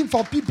waiting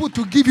for people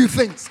to give you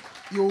things,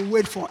 you will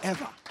wait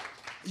forever.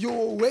 You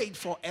will wait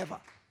forever.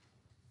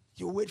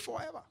 You wait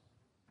forever.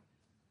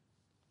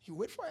 You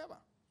wait forever.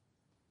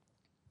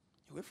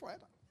 You wait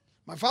forever.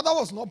 My father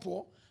was not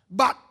poor,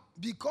 but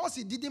because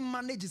he didn't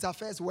manage his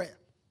affairs well,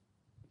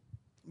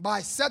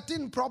 by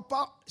setting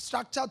proper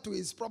structure to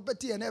his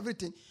property and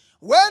everything,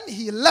 when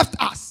he left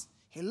us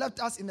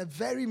in a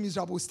very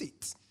miserable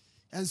state.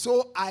 And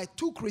so I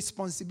took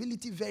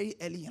responsibility very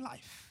early in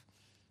life.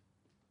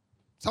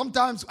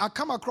 Sometimes I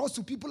come across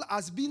to people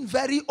as being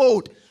very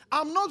old.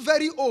 I'm not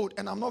very old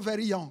and I'm not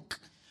very young.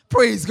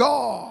 Praise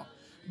God.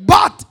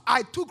 But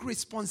I took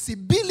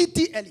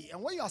responsibility early.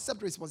 And when you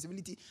accept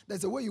responsibility,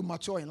 there's a way you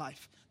mature in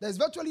life. There's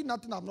virtually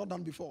nothing I've not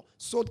done before.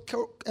 Sold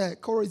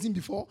chorusing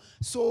before.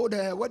 Sold,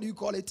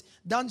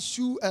 done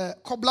shoe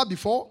cobbler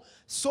before.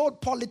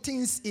 Sold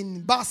polythenes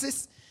in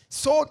buses.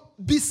 Sold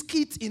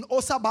biscuits in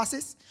Osa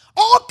buses.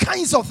 All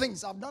kinds of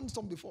things. I've done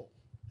some before.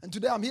 And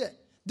today I'm here.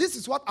 This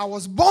is what I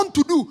was born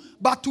to do.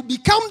 But to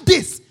become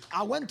this,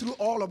 I went through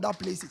all of that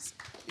places.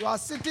 You are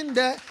sitting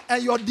there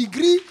and your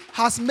degree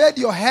has made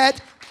your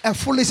head a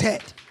foolish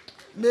head.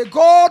 May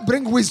God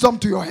bring wisdom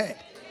to your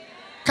head.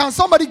 Can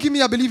somebody give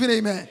me a believing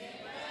amen?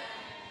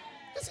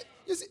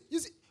 You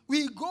see,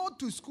 we go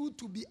to school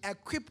to be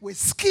equipped with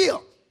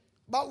skill.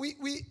 But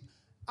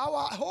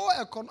our whole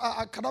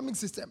academic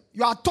system,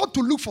 you are taught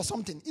to look for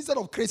something instead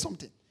of create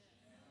something.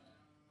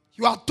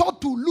 You are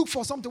taught to look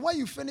for something. When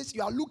you finish,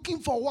 you are looking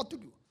for what to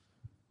do.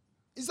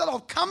 Instead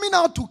of coming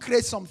out to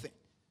create something.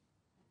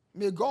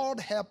 May God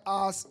help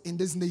us in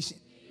this nation.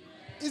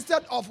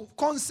 Instead of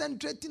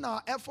concentrating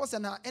our efforts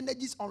and our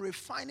energies on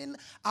refining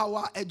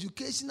our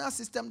educational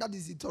system that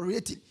is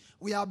deteriorating,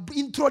 we are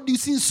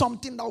introducing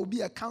something that will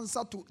be a cancer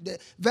to the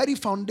very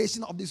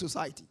foundation of this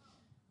society.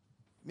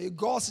 May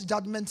God's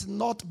judgment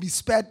not be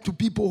spared to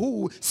people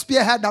who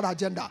spearhead that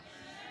agenda.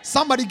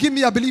 Somebody give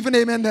me a believing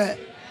amen there.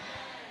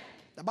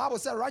 The Bible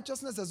says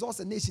righteousness exalts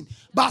a nation,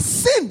 but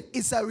sin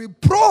is a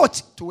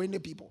reproach to any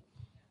people.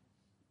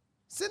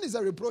 Sin is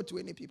a reproach to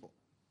any people.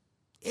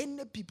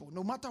 Any people,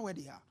 no matter where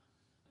they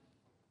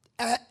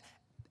are.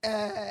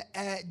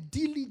 A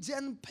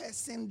diligent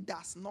person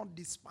does not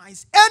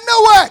despise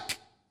any work.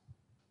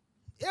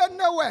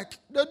 Any work,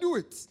 they do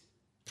it.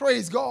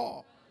 Praise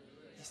God.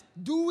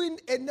 Doing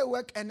any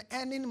work and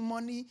earning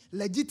money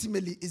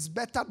legitimately is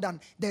better than,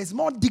 there's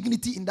more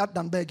dignity in that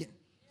than begging.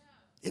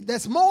 If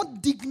there's more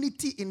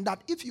dignity in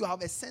that, if you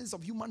have a sense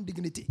of human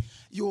dignity,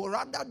 you will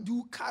rather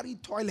carry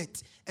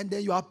toilet and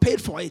then you are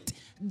paid for it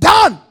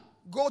than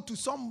go to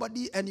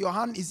somebody and your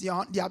hand is your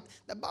hand.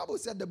 The Bible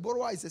said the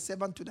borrower is a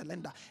servant to the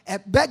lender. A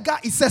beggar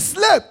is a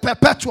slave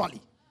perpetually.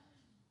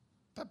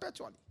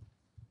 Perpetually.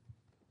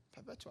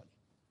 Perpetually.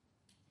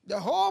 The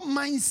whole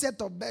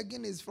mindset of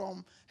begging is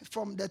from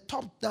the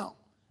top down,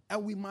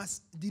 and we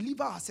must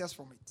deliver ourselves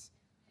from it.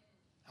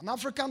 An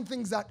African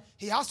thinks that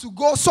he has to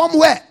go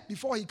somewhere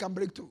before he can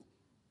break through.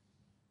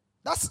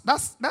 That's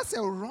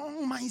a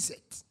wrong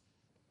mindset.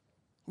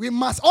 We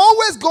must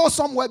always go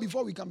somewhere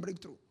before we can break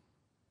through.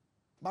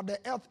 But the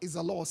earth is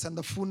the Lord's and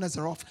the fullness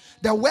thereof,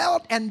 the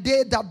world and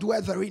they that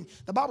dwell therein.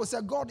 The Bible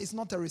says God is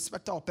not a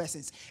respecter of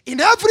persons. In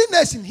every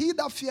nation, he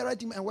that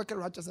feareth him and worketh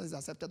righteousness is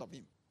accepted of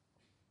him.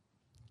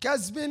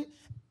 Kesbin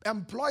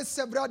employed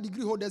several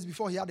degree holders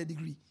before he had a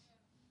degree.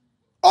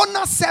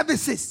 Honor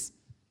services.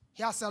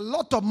 He has a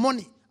lot of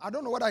money. I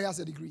don't know whether he has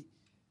a degree.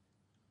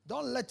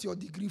 Don't let your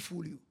degree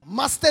fool you.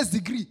 Master's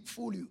degree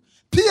fool you.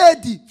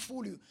 PhD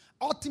fool you.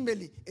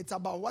 Ultimately, it's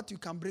about what you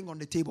can bring on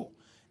the table.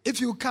 If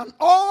you can,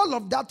 all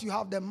of that you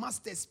have, the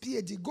master's,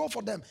 PhD, go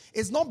for them.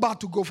 It's not bad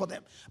to go for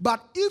them.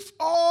 But if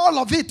all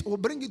of it will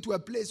bring you to a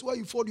place where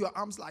you fold your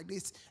arms like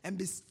this and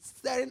be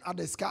staring at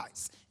the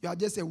skies, you are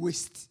just a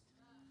waste.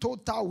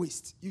 Total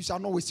waste. You shall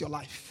not waste your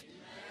life. Amen.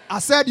 I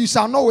said you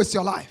shall not waste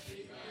your life.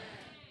 Amen.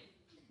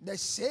 The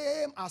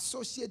shame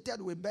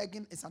associated with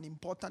begging is an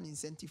important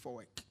incentive for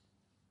work.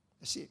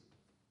 The shame.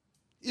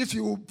 If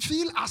you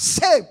feel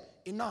ashamed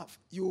enough,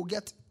 you will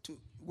get to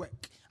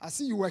work. I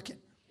see you working.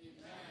 Amen.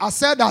 I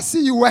said I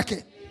see you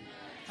working.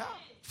 Yeah.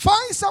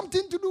 Find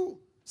something to do.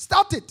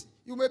 Start it.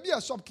 You may be a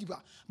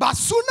shopkeeper. But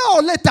sooner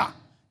or later,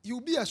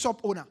 you'll be a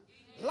shop owner.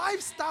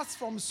 Life starts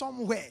from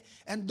somewhere,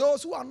 and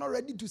those who are not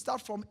ready to start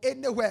from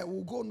anywhere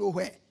will go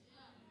nowhere.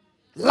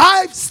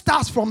 Life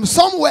starts from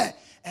somewhere,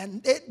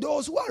 and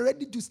those who are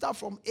ready to start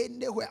from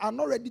anywhere are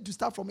not ready to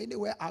start from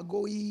anywhere are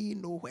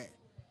going nowhere.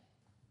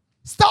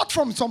 Start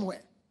from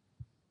somewhere.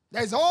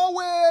 There's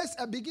always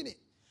a beginning.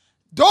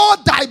 Though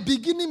thy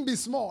beginning be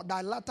small,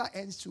 thy latter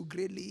ends to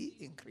greatly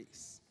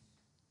increase.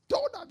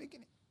 Though thy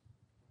beginning.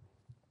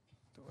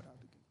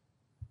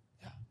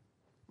 Yeah.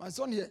 My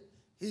son here,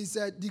 he's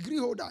a degree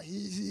holder.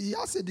 He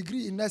has a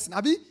degree in nursing.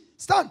 Abi,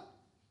 stand.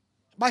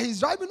 But he's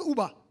driving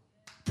Uber.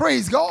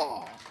 Praise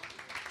God.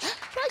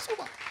 Drives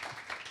Uber.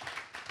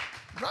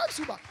 Drives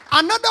Uber.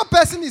 Another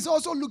person is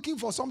also looking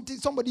for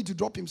somebody to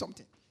drop him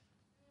something.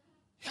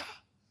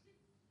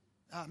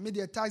 Yeah. Maybe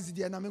a taxi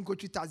there and I'm going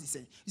to taxi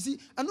say. You see,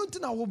 I don't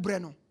think I will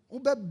breno.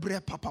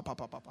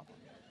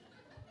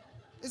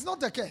 It's not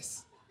the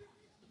case.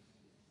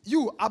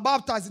 You are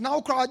baptized.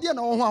 Now crowd here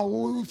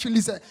now feel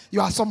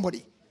you are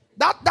somebody.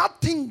 That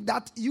thing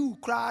that you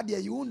cry there,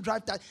 you won't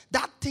drive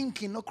that thing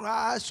cannot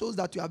cry shows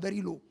that you are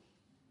very low.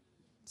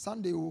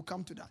 Sunday we will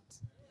come to that.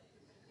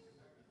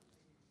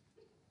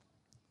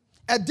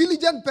 A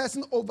diligent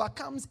person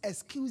overcomes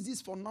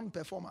excuses for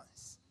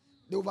non-performance.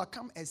 They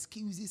overcome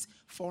excuses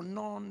for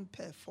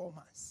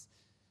non-performance.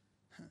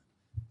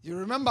 You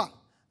remember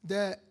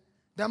the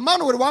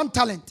man with one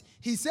talent.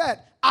 He said,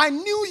 I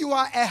knew you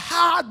are a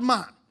hard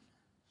man.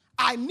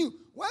 I knew.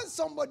 When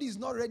somebody is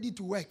not ready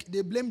to work,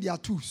 they blame their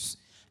tools.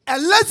 A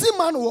lazy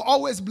man will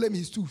always blame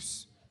his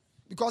tools.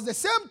 Because the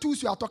same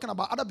tools you are talking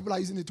about, other people are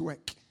using it to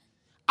work.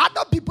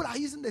 Other people are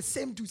using the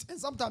same tools. And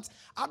sometimes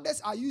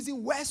others are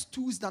using worse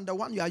tools than the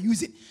one you are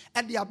using.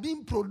 And they are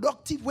being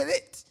productive with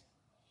it.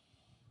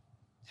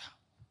 Yeah.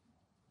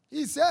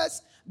 He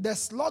says, the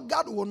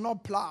sluggard will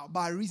not plow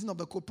by reason of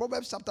the cold.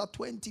 Proverbs chapter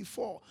 20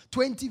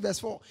 verse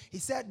 4. He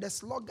said, the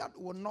sluggard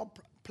will not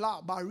plow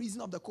by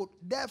reason of the cold.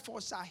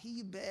 Therefore shall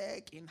he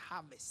beg in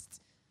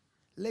harvest.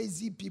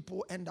 Lazy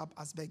people end up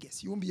as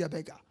beggars. You won't be a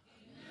beggar.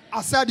 Amen.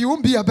 I said you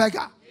won't be a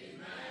beggar.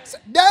 So,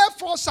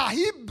 therefore shall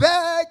he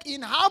beg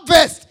in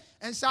harvest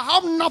and shall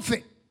have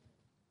nothing.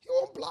 He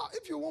won't plow.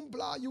 If you won't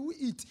plow, you will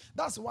eat.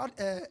 That's what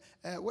do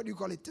you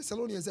call it?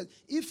 Thessalonians said,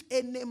 if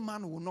any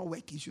man will not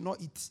work, he should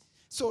not eat.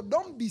 So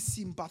don't be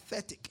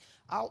sympathetic.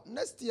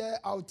 Next year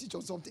I'll teach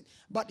on something.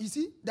 But you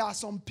see, there are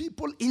some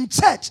people in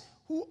church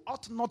who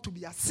ought not to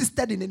be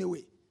assisted in any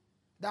way.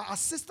 Their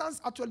assistance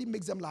actually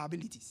makes them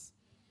liabilities.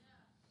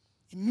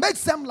 It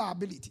makes them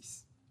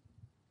liabilities.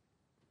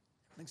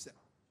 Makes them.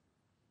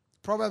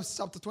 Proverbs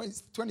chapter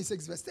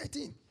 26 verse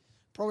 13.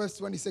 Proverbs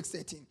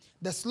 26:13.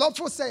 The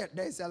slothful said,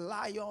 there is a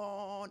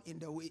lion in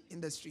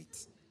the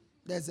street.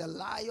 There's a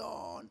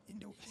lion in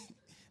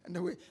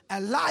the way. A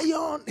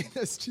lion in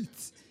the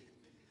street.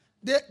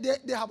 They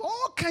have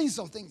all kinds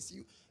of things.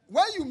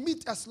 when you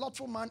meet a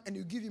slothful man and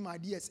you give him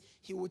ideas,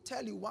 he will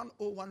tell you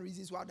 101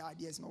 reasons why the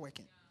idea is not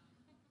working.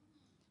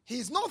 He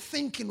is not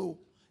thinking, oh,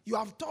 you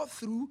have thought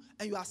through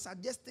and you are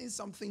suggesting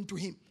something to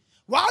him.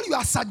 While you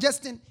are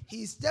suggesting,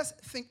 he is just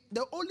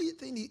the only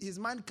thing his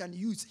mind can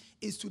use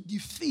is to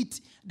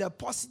defeat the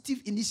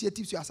positive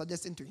initiatives you are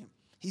suggesting to him.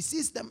 He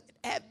sees them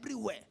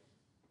everywhere.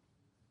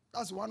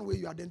 That's one way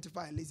you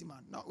identify a lazy man.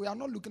 Now, we are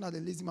not looking at a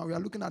lazy man. We are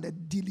looking at a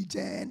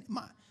diligent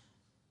man.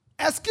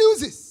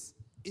 Excuses.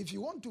 If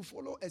you want to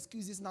follow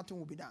excuses, nothing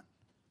will be done.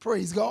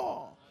 Praise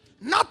God.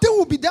 Nothing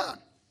will be done.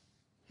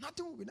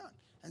 Nothing will be done.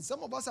 And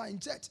some of us are in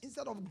church.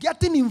 Instead of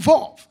getting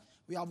involved,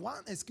 we have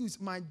one excuse.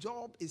 My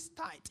job is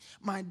tight.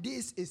 My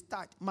days is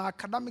tight. My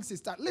academics is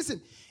tight.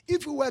 Listen,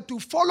 if you were to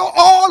follow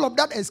all of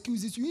that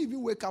excuses, you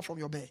even wake up from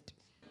your bed.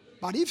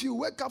 But if you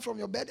wake up from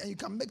your bed and you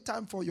can make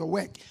time for your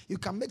work, you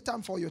can make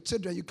time for your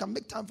children, you can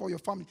make time for your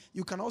family,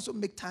 you can also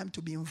make time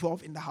to be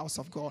involved in the house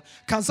of God.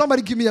 Can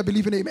somebody give me a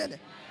believing amen?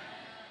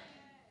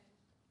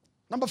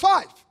 Number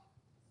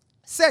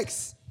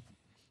 6.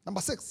 Number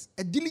 6,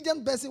 a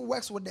diligent person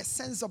works with the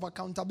sense of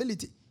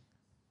accountability.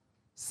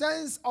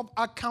 Sense of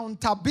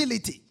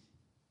accountability.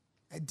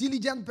 A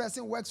diligent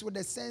person works with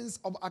the sense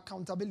of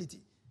accountability.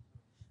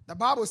 The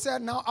Bible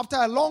said now, after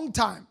a long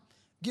time,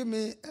 give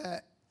me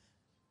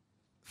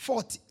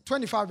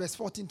 25 verse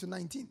 14 to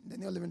 19. The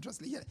New Living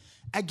Translation.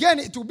 Again,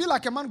 it will be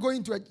like a man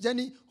going to a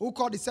journey who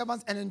called his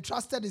servants and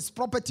entrusted his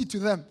property to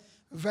them.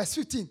 Verse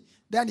 15.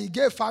 Then he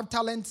gave 5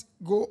 talents.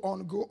 Go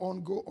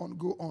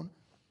on.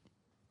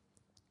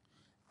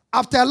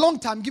 After a long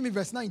time, give me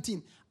verse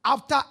 19.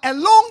 After a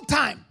long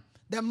time,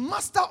 the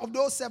master of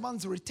those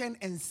servants returned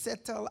and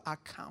settled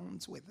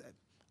accounts with them.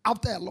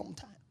 After a long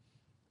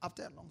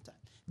time.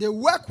 They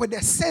work with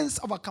a sense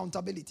of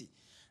accountability.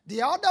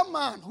 The other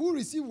man who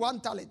received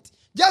 1 talent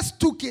just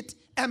took it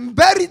and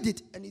buried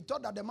it. And he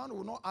thought that the man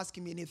would not ask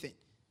him anything.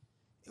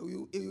 It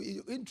will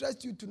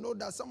interest you to know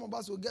that some of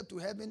us will get to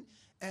heaven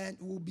and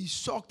will be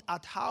shocked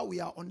at how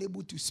we are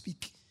unable to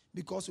speak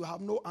because we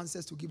have no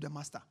answers to give the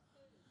master.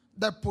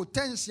 The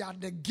potential,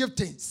 the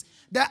giftings,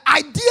 the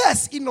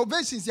ideas,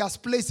 innovations he has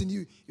placed in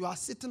you, you are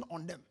sitting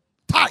on them,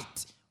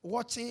 tight,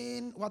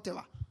 watching,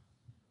 whatever.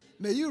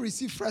 May you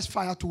receive fresh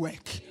fire to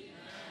work. Amen.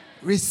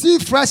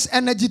 Receive fresh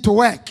energy to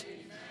work.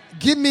 Amen.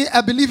 Give me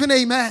a believing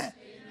amen. Amen.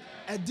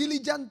 A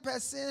diligent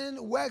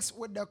person works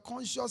with the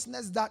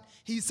consciousness that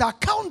he is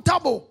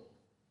accountable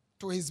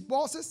to his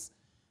bosses,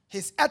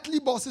 his earthly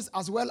bosses,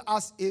 as well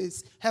as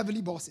his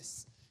heavenly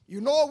bosses. You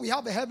know we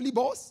have a heavenly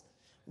boss.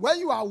 When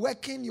you are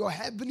working, your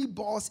heavenly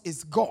boss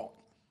is God.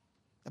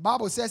 The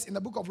Bible says in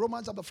the book of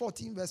Romans chapter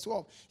 14 verse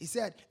 12, he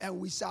said, and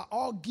we shall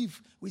all give.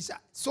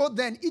 So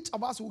then each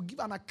of us will give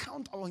an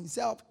account of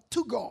himself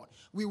to God.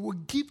 We will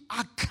give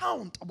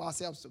account of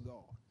ourselves to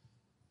God.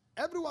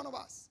 Every one of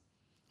us.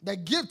 The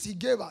gift he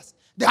gave us,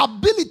 the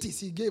abilities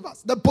he gave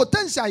us, the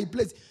potential he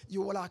placed,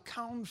 you will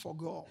account for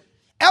God.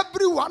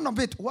 Every one of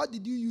it, what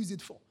did you use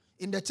it for?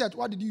 In the church,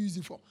 what did you use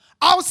it for?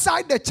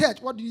 Outside the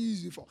church, what did you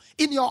use it for?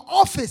 In your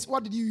office,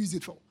 what did you use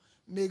it for?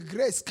 May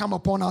grace come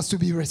upon us to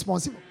be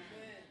responsible.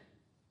 Amen.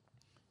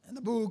 In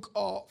the book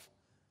of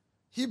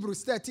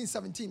Hebrews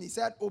 13:17, he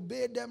said,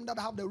 obey them that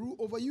have the rule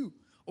over you.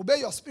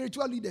 Obey your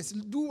spiritual leaders.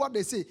 Do what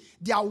they say.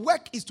 Their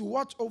work is to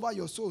watch over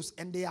your souls,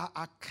 and they are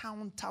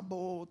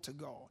accountable to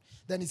God.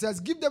 Then he says,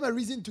 give them a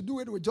reason to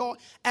do it with joy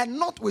and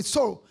not with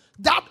sorrow.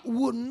 That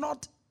will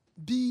not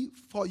be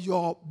for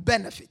your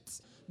benefit.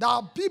 There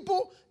are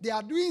people, they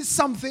are doing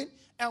something,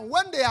 and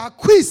when they are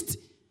quizzed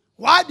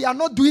why they are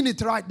not doing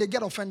it right, they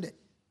get offended.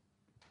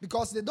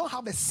 Because they don't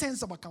have a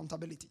sense of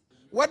accountability.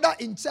 Whether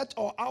in church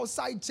or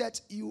outside church,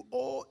 you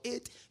owe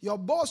it. Your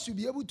boss should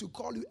be able to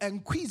call you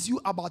and quiz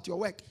you about your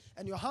work,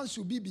 and your hands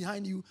should be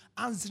behind you,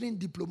 answering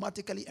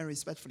diplomatically and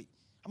respectfully.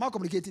 Am I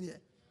communicating here?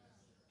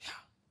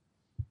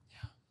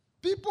 Yeah.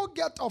 People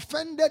get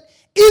offended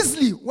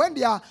easily when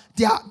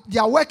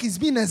their work is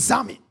being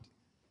examined.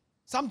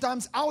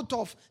 Sometimes out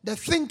of the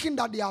thinking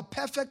that they are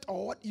perfect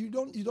or what, you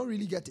don't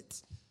really get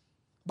it.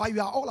 But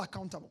you are all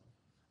accountable.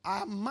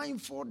 I am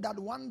mindful that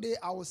one day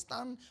I will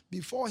stand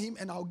before him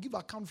and I will give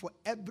account for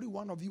every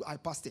one of you I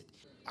pastored.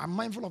 I'm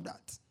mindful of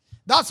that.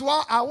 That's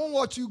why I won't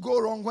watch you go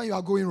wrong when you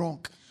are going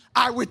wrong.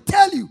 I will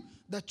tell you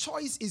the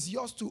choice is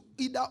yours to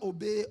either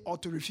obey or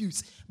to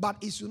refuse. But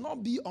it should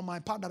not be on my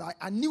part that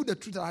I knew the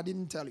truth that I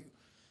didn't tell you.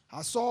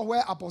 I saw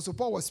where Apostle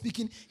Paul was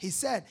speaking. He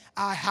said,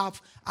 I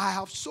have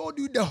showed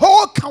you the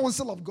whole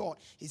counsel of God.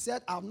 He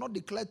said, I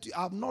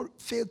have not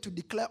failed to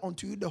declare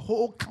unto you the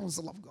whole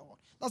counsel of God.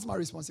 That's my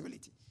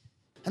responsibility.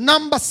 And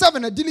number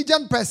 7, a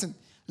diligent person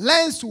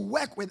learns to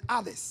work with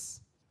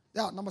others.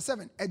 Yeah, number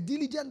 7, a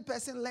diligent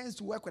person learns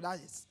to work with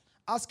others.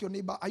 Ask your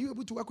neighbor, are you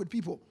able to work with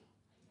people?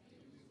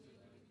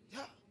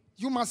 Yeah.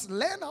 You must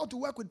learn how to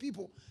work with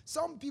people.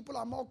 Some people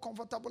are more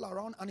comfortable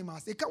around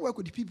animals. They can't work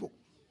with people.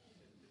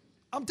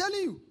 I'm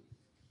telling you.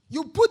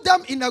 You put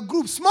them in a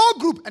group, small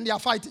group, and they are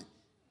fighting.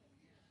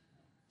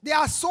 They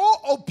are so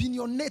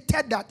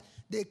opinionated that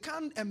they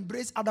can't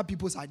embrace other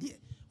people's idea.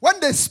 When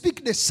they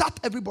speak, they shut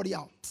everybody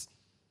out.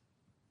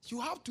 You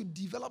have to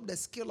develop the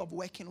skill of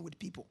working with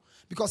people.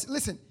 Because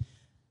listen,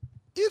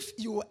 if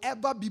you will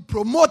ever be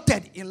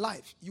promoted in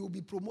life, you will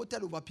be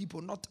promoted over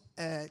people, not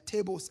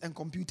tables and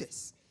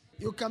computers.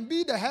 You can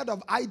be the head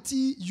of IT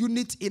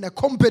unit in a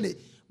company,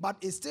 but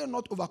it's still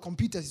not over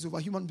computers, it's over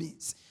human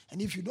beings.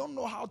 And if you don't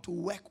know how to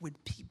work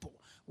with people,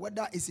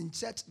 whether it's in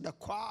church, the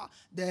choir,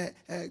 the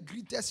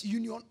greeters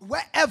union,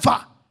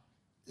 wherever,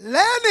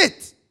 learn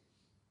it.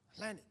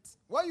 Learn it.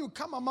 When you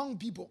come among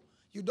people,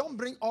 you don't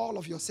bring all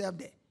of yourself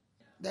there.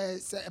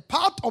 There's a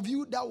part of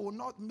you that will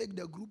not make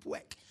the group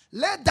work.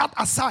 Let that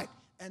aside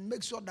and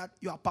make sure that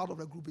you are part of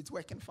the group. It's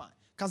working fine.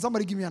 Can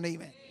somebody give me an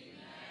amen?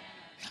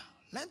 Yeah.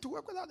 Learn to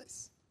work with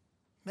others.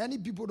 Many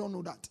people don't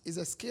know that. It's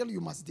a skill you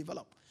must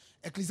develop.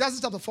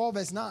 Ecclesiastes chapter 4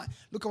 verse 9.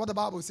 Look at what the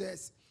Bible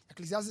says.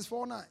 Ecclesiastes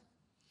 4:9.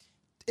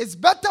 It's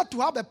better to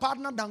have a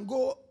partner than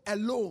go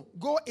alone.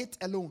 Go it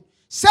alone.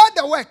 Share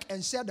the work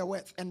and share the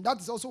wealth. And that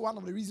is also one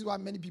of the reasons why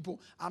many people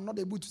are not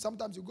able to.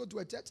 Sometimes you go to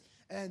a church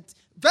and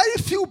very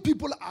few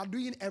people are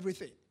doing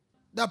everything.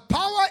 The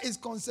power is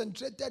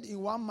concentrated in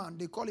one man.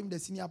 They call him the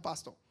senior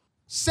pastor.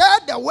 Share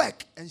the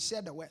work and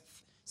share the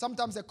wealth.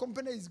 Sometimes a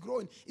company is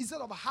growing.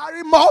 Instead of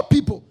hiring more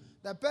people,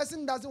 the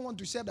person doesn't want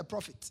to share the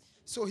profit.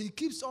 So he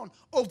keeps on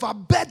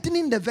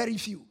overburdening the very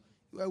few.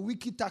 You're a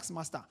wicked tax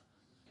master.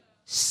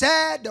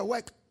 Share the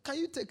work. Can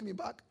you take me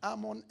back?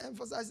 I'm on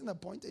emphasizing a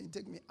point and you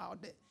take me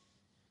out there.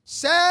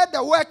 Share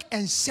the work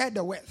and share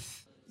the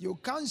wealth. You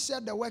can't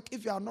share the work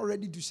if you are not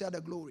ready to share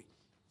the glory.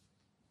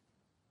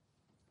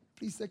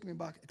 Please take me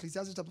back.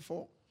 Ecclesiastes chapter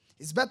 4.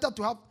 It's better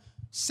to have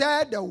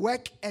share the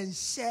work and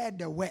share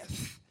the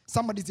wealth.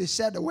 Somebody say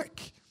share the work.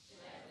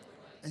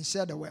 And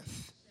share the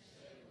wealth.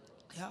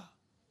 Yeah.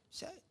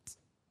 Share it.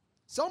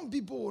 Some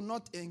people will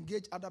not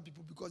engage other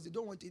people because they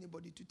don't want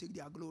anybody to take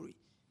their glory.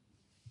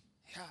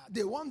 Yeah.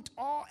 They want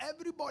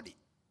everybody.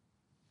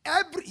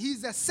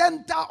 He's the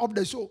center of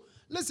the show.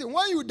 Listen,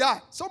 when you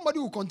die, somebody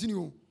will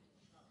continue.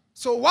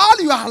 So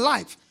while you are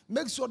alive,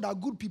 make sure that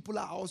good people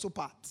are also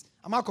part.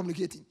 Am I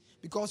communicating?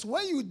 Because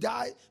when you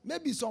die,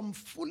 maybe some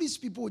foolish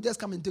people will just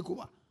come and take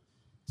over.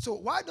 So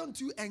why don't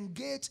you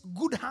engage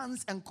good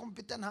hands and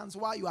competent hands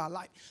while you are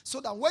alive? So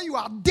that when you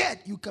are dead,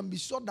 you can be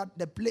sure that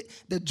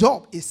the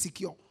job is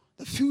secure.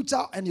 The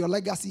future and your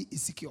legacy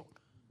is secure.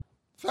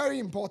 Very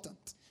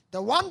important.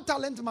 The one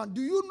talent man,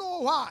 do you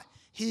know why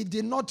he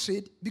did not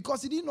trade?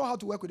 Because he didn't know how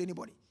to work with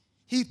anybody.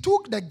 He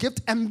took the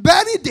gift and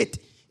buried it.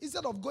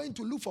 Instead of going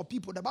to look for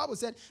people, the Bible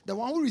said the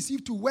one who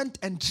received 2 went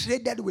and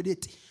traded with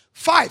it.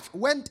 5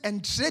 went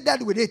and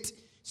traded with it.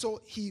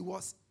 So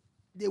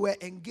they were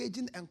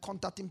engaging and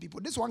contacting people.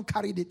 This one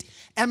carried it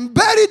and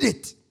buried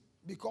it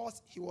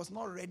because he was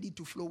not ready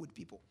to flow with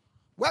people.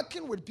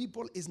 Working with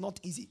people is not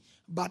easy,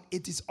 but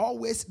it is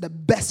always the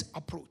best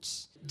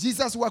approach.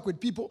 Jesus worked with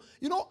people.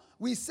 You know,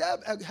 we serve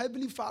a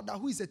heavenly Father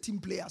who is a team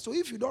player. So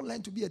if you don't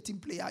learn to be a team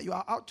player, you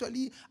are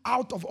actually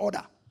out of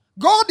order.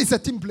 God is a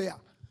team player.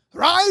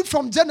 Right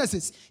from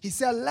Genesis, he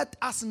said, let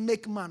us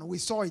make man. We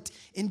saw it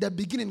in the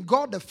beginning.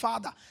 God the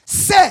Father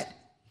said,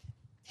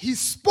 he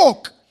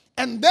spoke,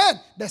 and then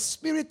the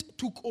Spirit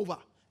took over.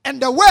 And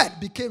the Word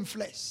became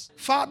flesh.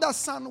 Father,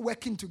 Son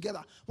working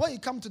together. When you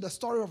come to the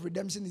story of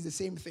redemption, it's the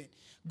same thing.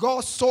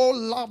 God so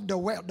loved the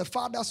world, the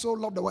Father so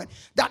loved the world,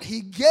 that he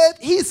gave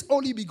his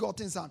only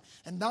begotten Son.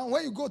 And now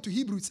when you go to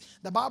Hebrews,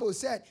 the Bible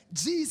said,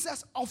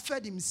 Jesus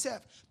offered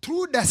himself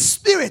through the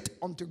Spirit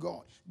unto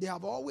God. They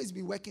have always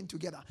been working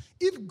together.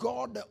 If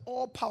God, the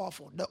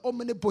all-powerful, the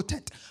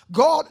omnipotent,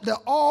 God, the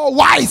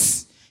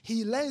all-wise,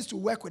 he learns to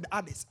work with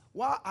others,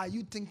 why are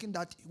you thinking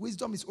that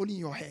wisdom is only in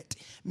your head?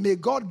 May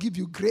God give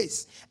you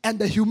grace and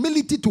the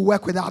humility to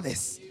work with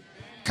others. Amen.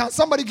 Can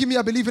somebody give me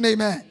a believing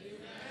amen?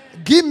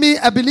 Give me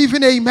a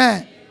believing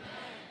amen.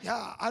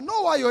 Yeah, I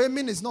know why your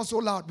amen is not so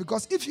loud.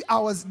 Because if I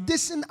was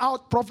dishing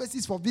out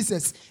prophecies for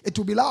visas, it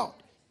will be loud.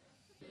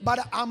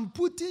 But I'm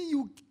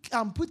putting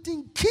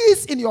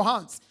keys in your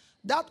hands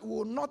that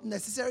will not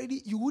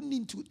necessarily, you wouldn't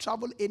need to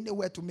travel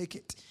anywhere to make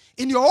it.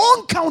 In your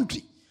own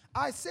country,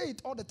 I say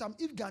it all the time,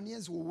 if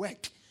Ghanaians will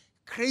work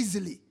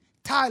crazily,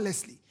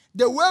 tirelessly,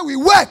 the way we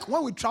work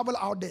when we travel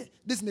out there,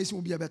 this nation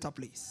will be a better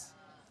place.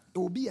 It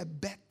will be a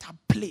better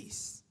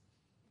place.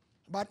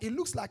 But it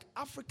looks like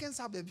Africans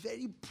have a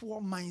very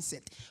poor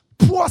mindset,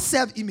 poor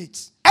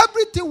self-image.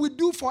 Everything we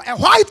do for a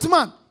white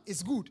man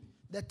is good.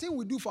 The thing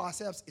we do for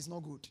ourselves is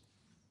not good.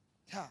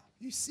 Yeah,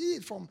 you see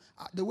it from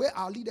the way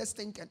our leaders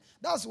think. And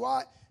that's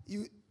why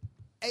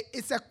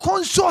it's a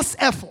conscious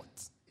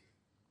effort.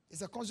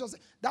 It's a conscious.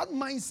 That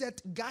mindset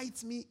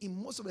guides me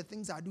in most of the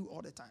things I do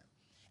all the time.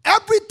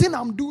 Everything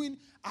I'm doing,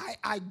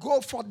 I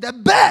go for the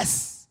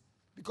best.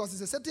 Because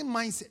it's a certain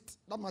mindset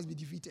that must be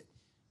defeated.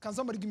 Can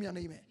somebody give me an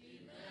amen?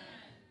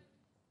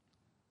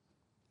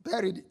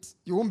 Buried it.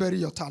 You won't bury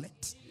your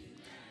talent. Amen.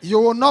 You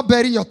will not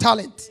bury your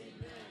talent.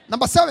 Amen.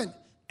 Number 7,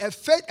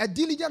 a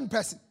diligent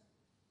person.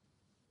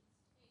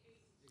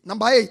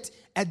 Number 8,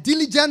 a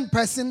diligent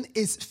person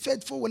is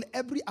faithful with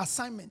every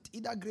assignment,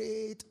 either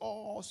great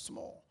or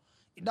small,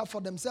 either for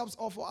themselves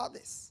or for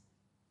others.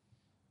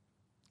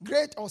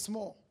 Great or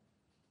small.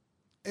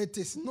 It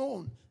is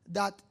known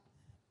that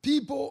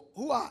People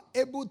who are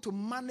able to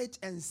manage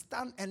and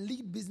stand and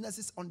lead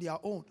businesses on their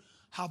own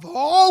have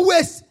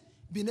always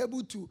been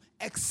able to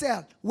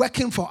excel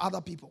working for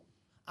other people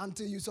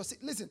until you succeed.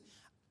 Listen,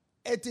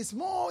 it is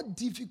more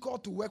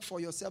difficult to work for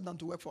yourself than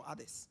to work for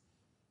others.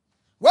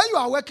 When you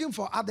are working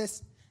for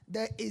others,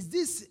 there is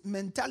this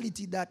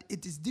mentality that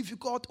it is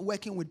difficult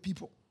working with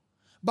people.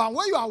 But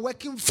when you are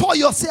working for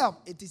yourself,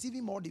 it is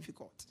even more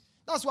difficult.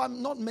 That's why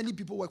not many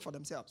people work for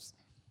themselves.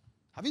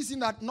 Have you seen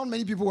that? Not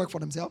many people work for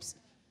themselves.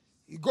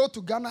 You go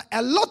to Ghana,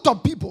 a lot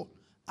of people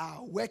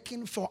are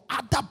working for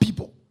other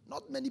people.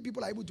 Not many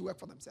people are able to work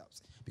for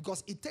themselves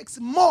because it takes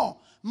more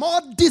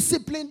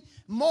discipline,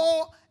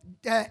 more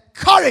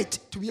courage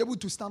to be able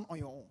to stand on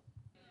your own.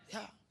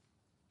 Yeah.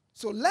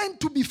 So learn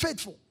to be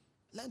faithful.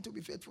 Learn to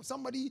be faithful.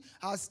 Somebody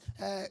has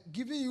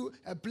given you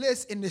a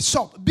place in the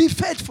shop. Be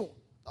faithful.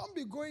 Don't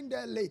be going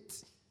there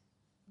late.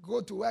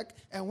 Go to work,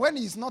 and when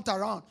he's not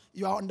around,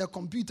 you are on the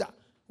computer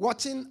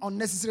watching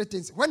unnecessary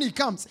things. When he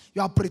comes,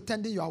 you are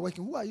pretending you are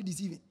working. Who are you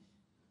deceiving?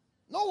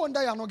 No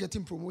wonder you are not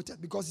getting promoted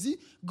because, see,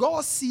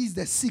 God sees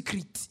the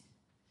secret.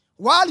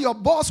 While your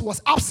boss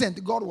was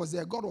absent, God was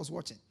there. God was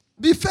watching.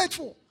 Be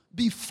faithful.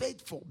 Be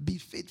faithful. Be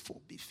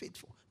faithful. Be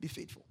faithful. Be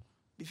faithful.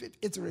 Be faithful.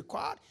 It's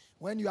required.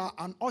 When you are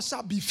an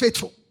usher, be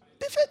faithful.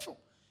 Be faithful.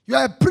 You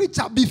are a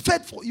preacher, be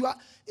faithful.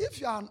 If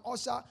you are an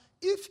usher,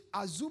 if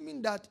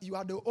assuming that you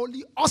are the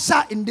only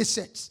usher in this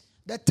church,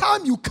 the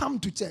time you come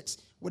to church,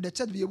 will the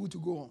church be able to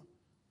go on?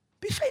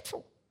 Be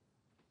faithful.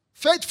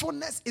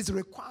 Faithfulness is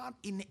required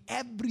in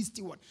every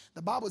steward.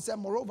 The Bible said,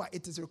 moreover,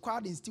 it is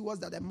required in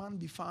stewards that a man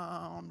be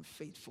found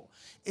faithful.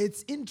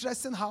 It's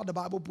interesting how the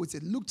Bible puts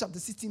it. Luke chapter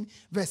 16,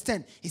 verse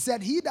 10. He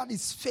said, he that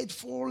is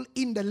faithful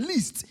in the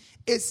least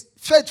is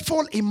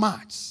faithful in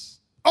much.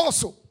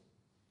 Also,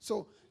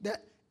 so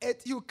that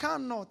you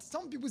cannot.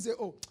 Some people say,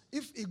 oh,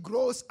 if it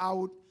grows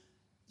out,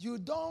 you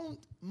don't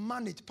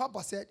manage.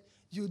 Papa said,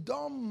 you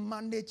don't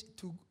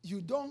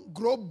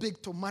grow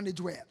big to manage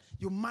well.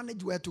 You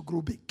manage well to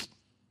grow big.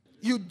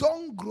 You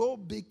don't grow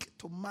big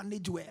to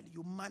manage well.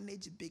 You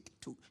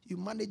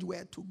manage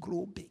well to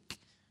grow big.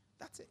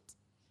 That's it.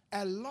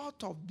 A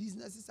lot of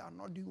businesses are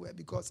not doing well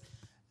because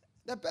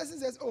the person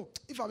says, oh,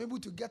 if I'm able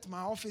to get my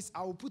office,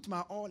 I will put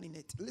my all in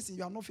it. Listen,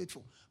 you are not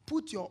faithful.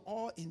 Put your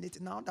all in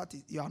it now that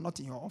you are not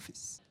in your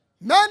office.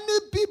 Many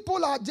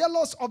people are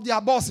jealous of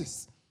their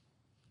bosses.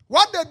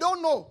 What they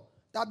don't know,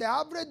 that the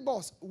average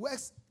boss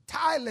works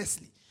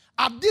tirelessly,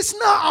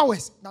 additional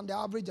hours than the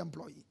average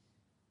employee.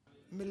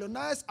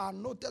 Millionaires are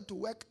noted to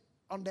work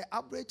on the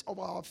average of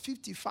about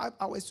 55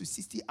 hours to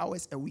 60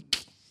 hours a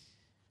week.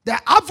 The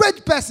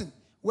average person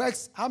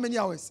works how many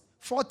hours?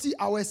 40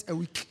 hours a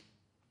week.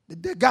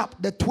 The gap,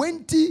 the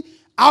 20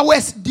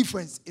 hours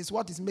difference is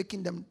what is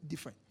making them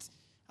different.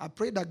 I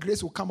pray that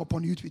grace will come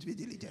upon you to be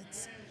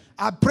diligent.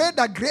 I pray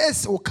that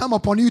grace will come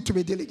upon you to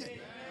be diligent.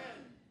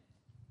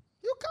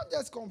 You can't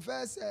just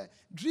confess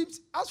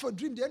dreams. As for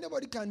dreams,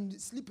 anybody can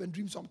sleep and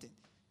dream something.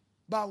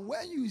 But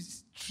when you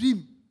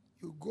dream,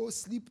 you go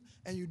sleep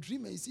and you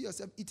dream and you see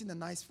yourself eating a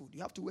nice food.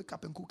 You have to wake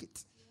up and cook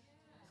it.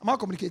 Am I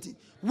communicating?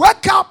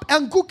 Wake up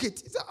and cook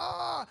it. You say,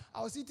 I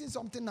was eating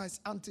something nice.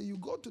 Until you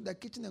go to the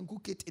kitchen and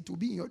cook it, it will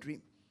be in your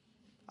dream.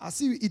 I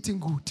see you eating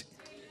good.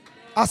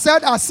 I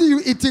said, I see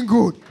you eating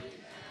good.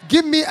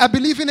 Give me a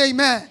believing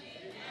amen.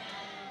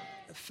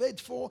 A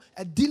faithful,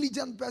 a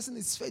diligent person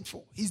is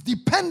faithful. He's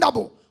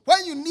dependable.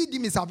 When you need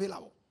him, he's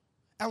available.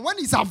 And when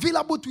he's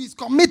available to, he's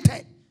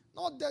committed.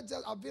 Not that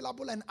just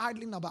available and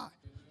idling about.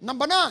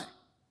 Number 9.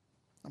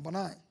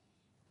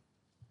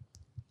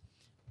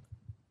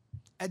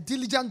 A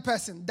diligent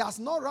person does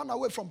not run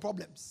away from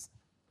problems.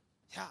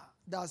 Yeah,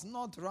 does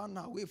not run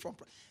away from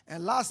problems.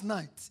 And last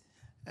night,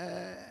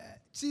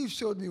 Chief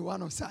showed me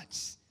one of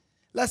such.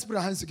 Let's put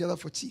our hands together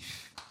for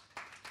Chief.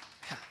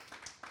 Yeah.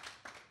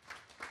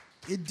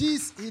 He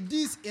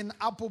does in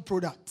Apple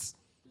products,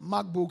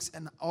 MacBooks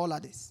and all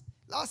of this.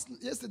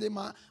 Yesterday,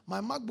 my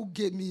MacBook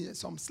gave me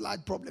some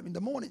slight problem in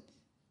the morning.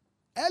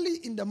 Early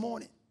in the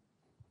morning.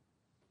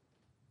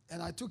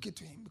 And I took it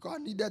to him because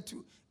I needed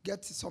to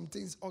get some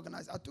things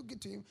organized. I took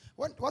it to him.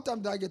 What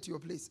time did I get to your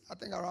place? I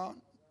think around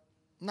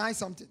 9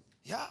 something.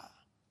 Yeah.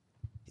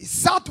 He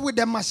sat with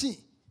the machine.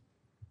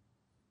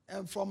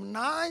 And from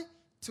 9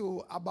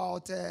 to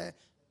about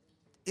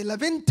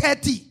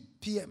 11:30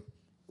 p.m.,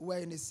 we were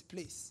in his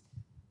place.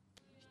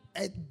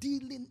 A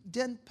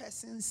diligent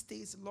person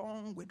stays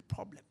long with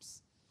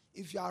problems.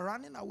 If you are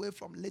running away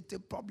from little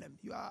problem,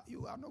 you are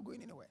not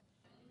going anywhere.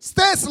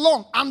 Stays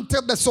long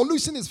until the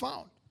solution is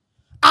found.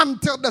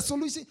 Until the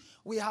solution.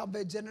 We have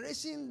a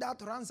generation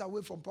that runs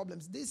away from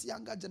problems. This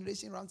younger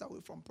generation runs away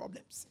from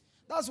problems.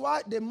 That's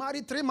why they marry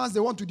 3 months, they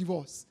want to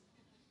divorce.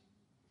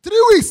 3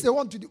 weeks, they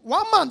want to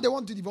 1 month, they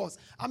want to divorce.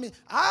 I mean,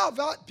 I have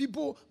had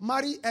people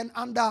marry and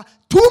under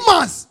 2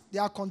 months, they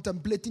are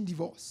contemplating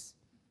divorce.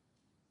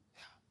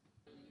 Yeah.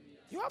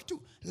 You have to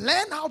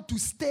learn how to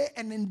stay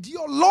and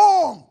endure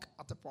long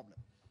at a problem.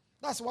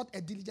 That's what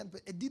a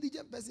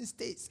diligent person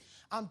stays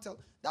until.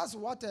 That's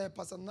what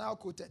Pastor Niall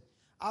quoted.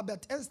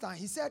 Albert Einstein,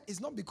 he said, it's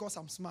not because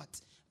I'm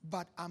smart,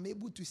 but I'm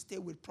able to stay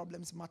with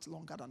problems much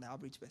longer than the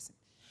average person.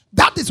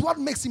 That is what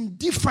makes him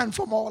different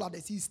from all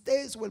others. He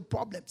stays with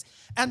problems.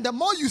 And the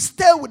more you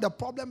stay with the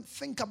problem,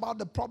 think about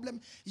the problem,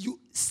 you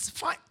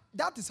find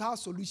that is how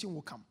solution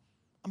will come.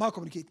 Am I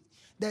communicating?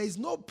 There is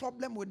no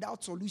problem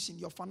without solution.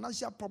 Your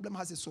financial problem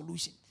has a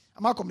solution.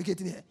 Am I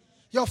communicating here?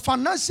 Your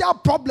financial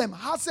problem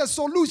has a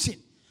solution.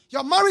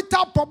 Your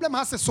marital problem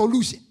has a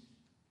solution.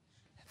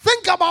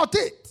 Think about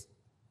it.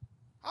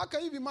 How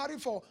can you be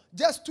married for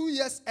just 2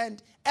 years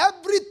and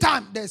every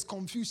time there's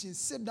confusion?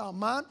 Sit down,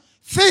 man.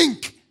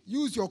 Think.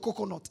 Use your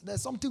coconut.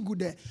 There's something good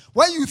there.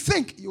 When you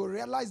think, you'll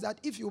realize that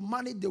if you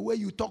manage the way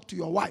you talk to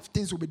your wife,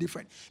 things will be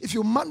different. If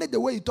you manage the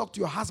way you talk to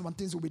your husband,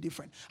 things will be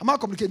different. Am I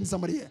communicating with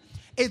somebody here?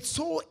 It's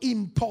so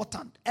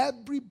important.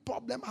 Every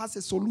problem has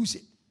a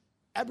solution.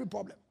 Every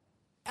problem.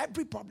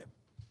 Every problem.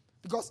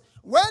 Because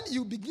when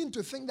you begin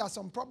to think that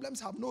some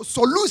problems have no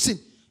solution,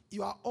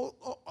 you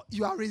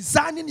are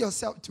resigning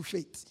yourself to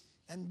fate.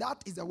 And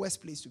that is the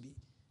worst place to be.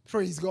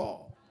 Praise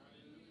God.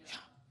 Yeah.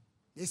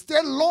 They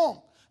stay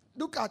long.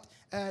 Look at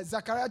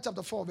Zechariah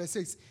chapter 4, verse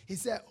 6. He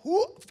said,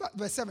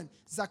 verse 7,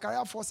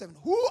 Zechariah 4:7.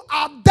 Who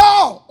art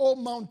thou, O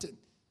mountain?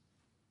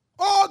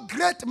 O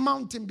great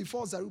mountain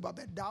before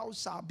Zerubbabel, thou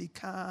shalt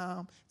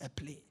become a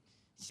plain.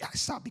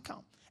 Shall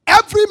become.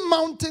 Every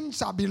mountain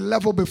shall be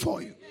level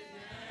before you.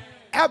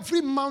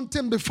 Every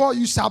mountain before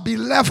you shall be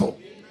level.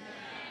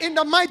 In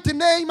the mighty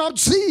name of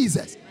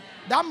Jesus.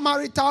 That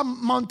marital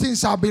mountain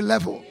shall be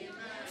level.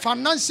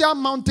 Financial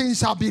mountain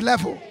shall be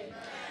level.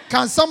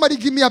 Can somebody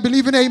give me a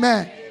believing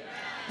amen?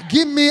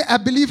 Give me a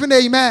believing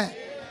amen.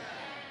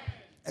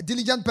 A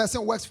diligent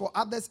person works for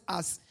others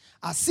as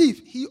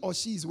if he or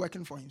she is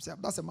working for himself.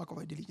 That's a mark of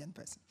a diligent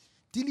person.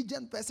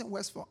 Diligent person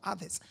works for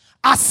others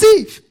as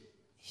if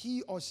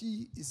he or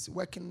she is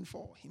working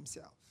for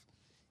himself.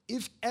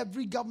 If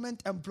every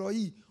government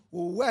employee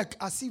will work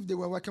as if they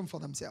were working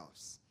for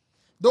themselves,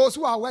 those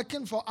who are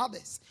working for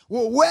others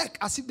will work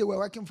as if they were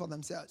working for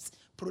themselves,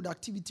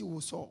 productivity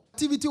will soar.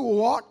 Activity will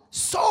what?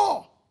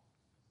 Soar.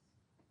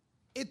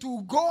 It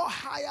will go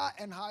higher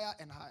and higher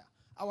and higher.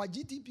 Our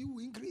GDP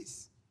will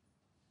increase.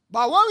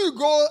 But when we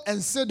go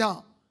and sit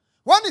down,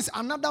 when it's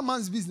another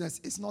man's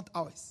business, it's not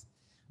ours.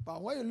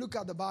 But when you look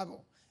at the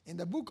Bible, in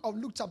the book of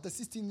Luke chapter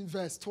 16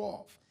 verse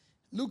 12,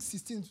 Luke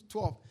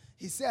 16:12,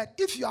 he said,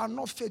 if you are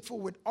not faithful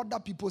with other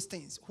people's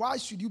things, why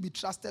should you be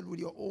trusted with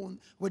your own,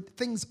 with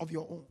things of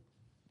your own?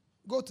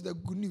 Go to the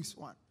good news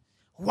one.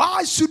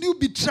 Why should you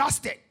be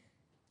trusted?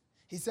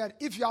 He said,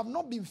 if you have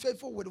not been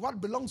faithful with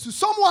what belongs to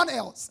someone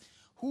else,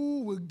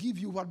 who will give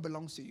you what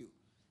belongs to you?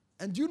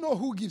 And do you know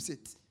who gives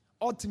it?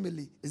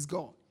 Ultimately, it's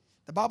God.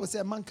 The Bible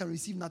says man can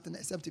receive nothing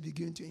except to be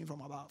given to him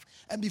from above.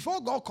 And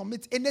before God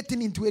commits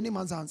anything into any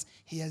man's hands,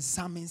 he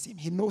examines him.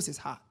 He knows his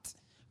heart.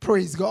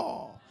 Praise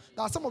God.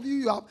 Now, some of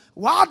you have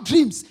wild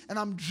dreams, and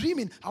I'm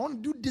dreaming. I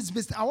want to do this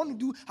business. I want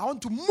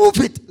to move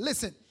it.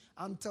 Listen,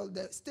 until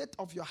the state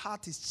of your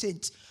heart is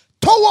changed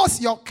towards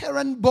your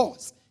current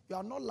boss, you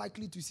are not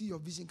likely to see your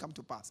vision come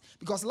to pass.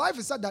 Because life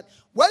is said that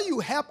when you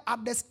help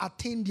others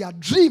attain their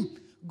dream,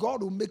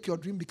 God will make your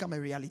dream become a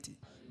reality.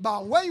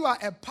 But when you are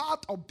a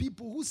part of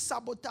people who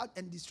sabotage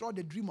and destroy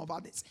the dream of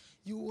others,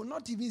 you will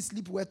not even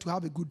sleep well to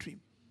have a good dream.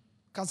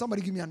 Can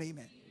somebody give me an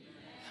amen?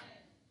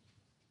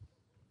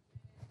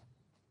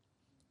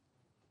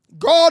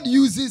 God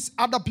uses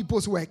other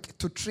people's work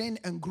to train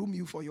and groom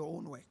you for your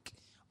own work.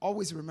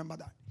 Always remember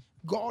that.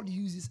 God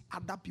uses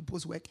other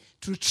people's work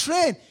to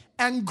train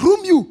and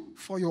groom you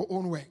for your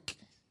own work.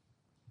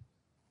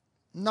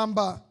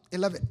 Number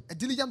 11. A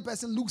diligent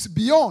person looks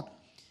beyond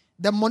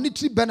the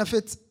monetary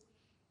benefits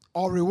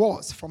or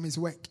rewards from his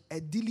work.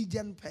 A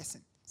diligent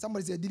person.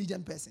 Somebody say a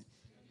diligent person.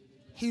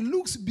 He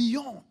looks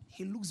beyond.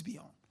 He looks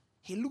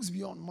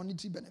beyond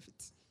monetary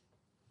benefits.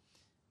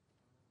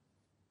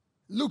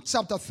 Luke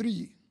chapter 3.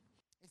 He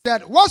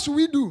said, what should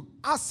we do?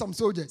 Ask some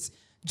soldiers.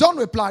 John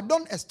replied,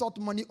 don't extort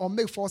money or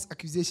make false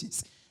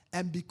accusations,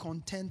 and be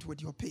content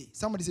with your pay.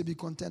 Somebody say, be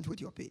content with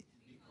your pay.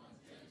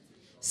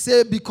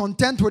 Say, be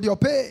content with your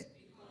pay.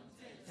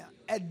 Yeah.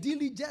 A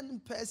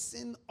diligent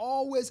person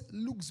always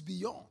looks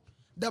beyond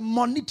the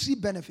monetary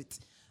benefit.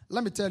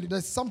 Let me tell you,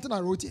 there's something I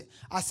wrote here.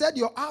 I said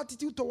your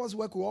attitude towards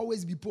work will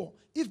always be poor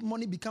if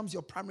money becomes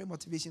your primary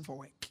motivation for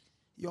work.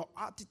 Your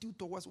attitude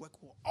towards work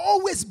will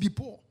always be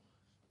poor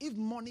if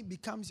money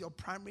becomes your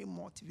primary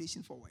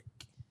motivation for work.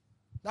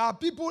 There are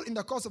people in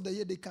the course of the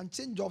year, they can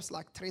change jobs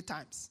like 3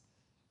 times,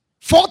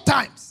 4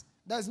 times.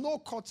 There's no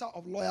culture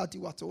of loyalty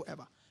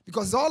whatsoever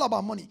because it's all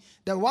about money.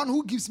 The one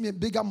who gives me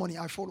bigger money,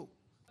 I follow.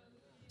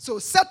 So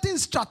certain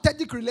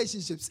strategic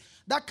relationships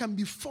that can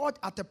be forged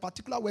at a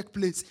particular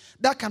workplace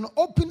that can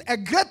open a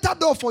greater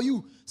door for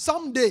you.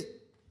 Someday,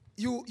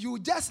 you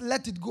just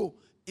let it go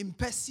in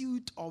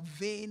pursuit of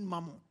vain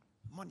mammon,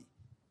 money.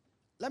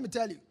 Let me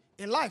tell you,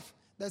 in life,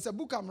 there's a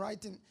book I'm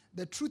writing,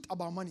 The Truth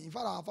About Money. In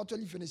fact, I have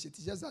actually finished it.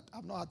 It's just that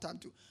I've not had time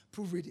to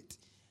proofread it.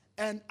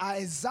 And I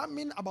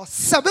examine about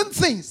 7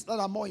 things that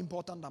are more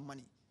important than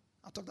money.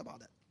 I talked about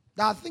that.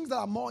 There are things that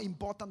are more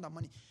important than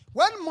money.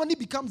 When money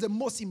becomes the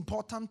most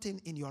important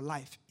thing in your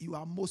life, you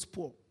are most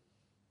poor.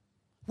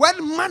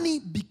 When money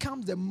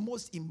becomes the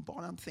most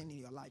important thing in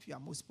your life, you are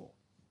most poor.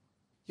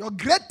 Your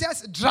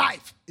greatest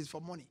drive is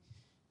for money.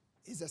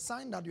 It's a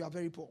sign that you are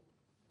very poor.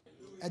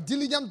 A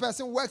diligent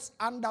person works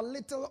under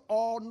little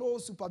or no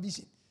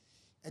supervision.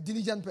 A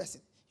diligent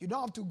person. You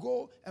don't have to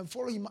go and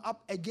follow him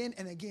up again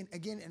and again.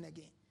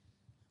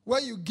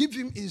 When you give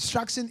him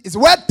instruction, it's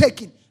well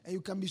taken. And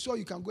you can be sure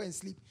you can go and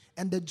sleep.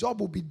 And the job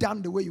will be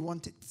done the way you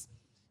want it.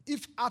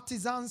 If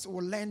artisans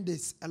will learn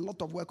this, a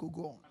lot of work will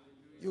go on.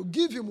 You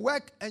give him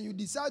work and you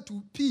decide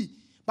to pee.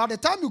 By the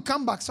time you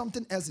come back,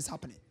 something else is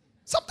happening.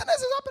 Something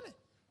else is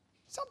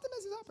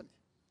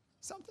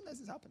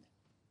happening.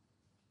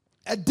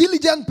 A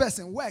diligent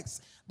person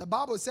works. The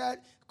Bible said,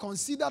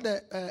 consider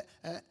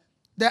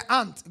the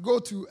ant. Go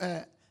to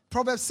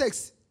Proverbs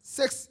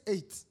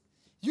 6:8.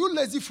 You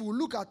lazy fool,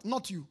 look at,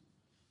 not you.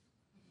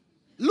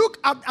 Look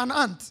at an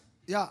ant.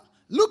 Yeah.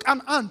 Look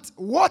an ant.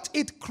 Watch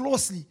it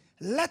closely.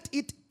 Let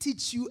it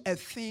teach you a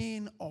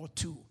thing or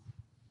two.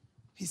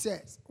 He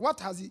says, what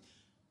has he?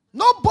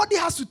 Nobody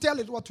has to tell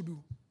it what to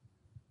do.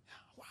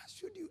 Why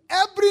should you?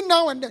 Every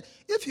now and then,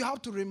 if you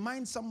have to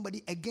remind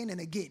somebody again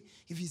and again,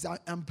 if he's an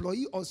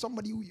employee or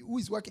somebody who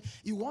is working,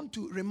 you want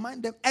to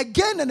remind them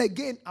again and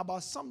again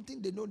about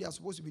something they know they are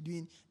supposed to be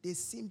doing, they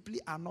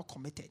simply are not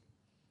committed.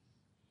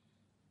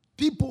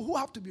 People who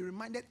have to be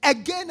reminded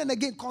again and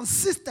again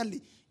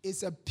consistently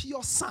is a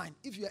pure sign.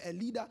 If you're a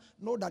leader,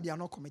 know that they are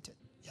not committed.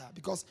 Yeah,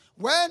 because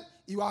when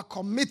you are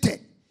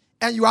committed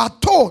and you are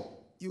told,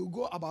 you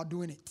go about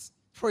doing it.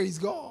 Praise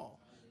God.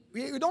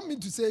 We don't mean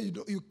to say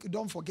you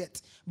don't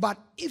forget. But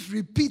if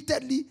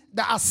repeatedly,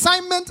 the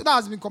assignment that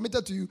has been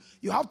committed to you,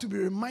 you have to be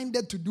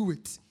reminded to do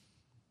it.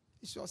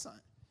 It's your sign.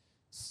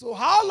 So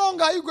how long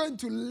are you going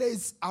to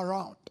laze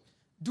around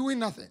doing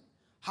nothing?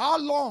 How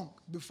long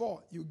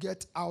before you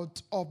get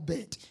out of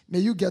bed? May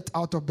you get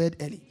out of bed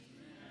early.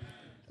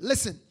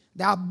 Listen,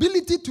 the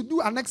ability to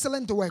do an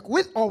excellent work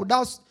with or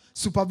without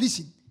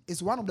supervision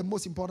is one of the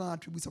most important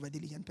attributes of a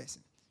diligent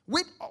person.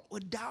 With or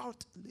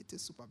without little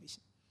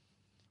supervision.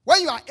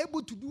 When you are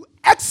able to do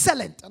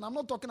excellent, and I'm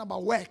not talking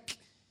about work,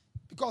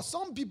 because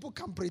some people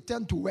can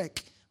pretend to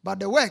work, but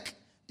the work,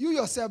 you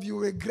yourself, you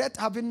regret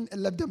having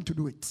left them to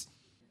do it.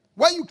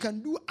 When you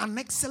can do an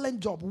excellent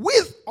job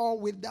with or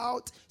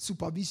without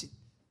supervision,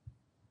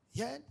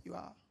 yeah, you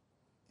are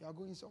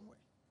going somewhere.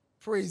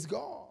 Praise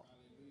God.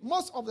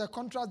 Most of the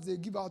contracts they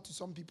give out to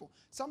some people,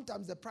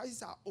 sometimes the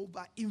prices are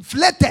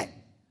overinflated.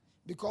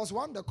 Because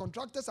one, the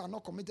contractors are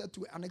not committed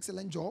to an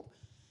excellent job.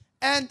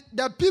 And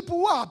the people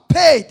who are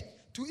paid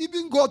to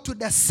even go to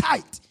the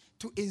site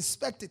to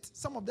inspect it,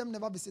 some of them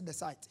never visit the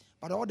site.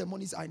 But all the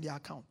monies are in their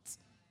accounts.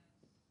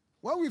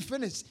 When we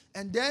finish,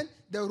 and then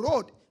the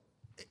road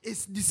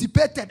is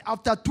dissipated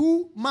after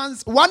 2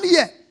 months, 1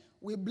 year,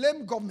 we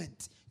blame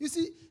government. You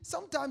see,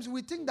 sometimes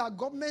we think that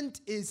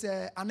government is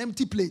an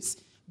empty place.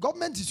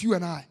 Government is you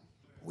and I.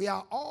 We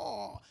are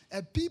all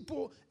a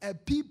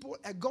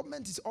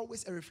government is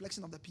always a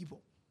reflection of the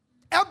people.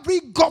 Every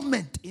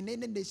government in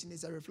any nation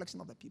is a reflection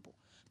of the people.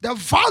 The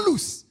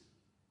values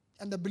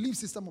and the belief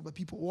system of the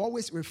people will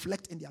always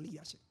reflect in their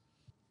leadership.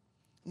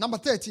 Number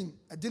 13,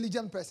 a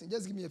diligent person.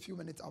 Just give me a few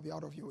minutes, I'll be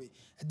out of your way.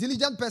 A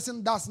diligent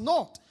person does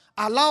not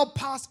allow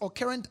past or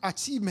current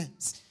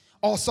achievements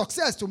or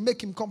success to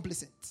make him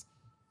complacent.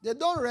 They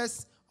don't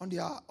rest on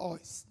their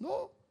oars.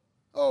 No.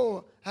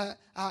 Oh,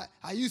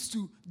 I used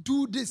to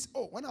do this.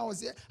 Oh, when I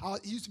was there, I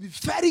used to be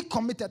very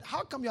committed.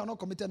 How come you are not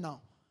committed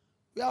now?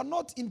 We are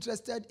not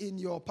interested in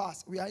your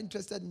past. We are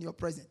interested in your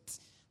present.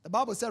 The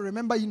Bible says,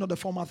 remember ye not the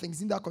former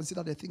things, neither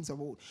consider the things of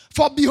old.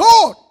 For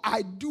behold,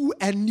 I do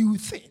a new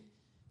thing.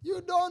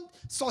 You don't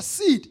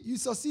succeed. You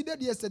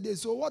succeeded yesterday.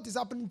 So what is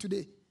happening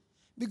today?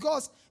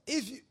 Because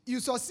if you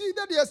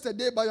succeeded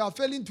yesterday, but you are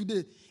failing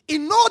today,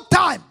 in no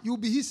time, you'll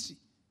be history.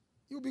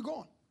 You'll be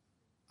gone.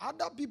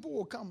 Other people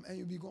will come and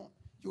you'll be gone.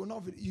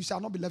 You shall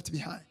not be left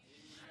behind.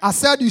 I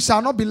said you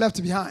shall not be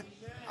left behind.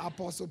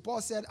 Apostle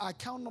Paul said, I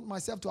count not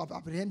myself to have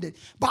apprehended.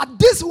 But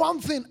this one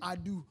thing I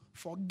do,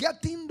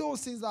 forgetting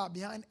those things that are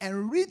behind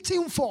and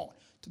reaching forward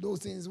to those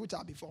things which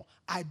are before.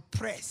 I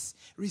press.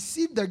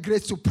 Receive the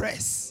grace to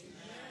press. Amen.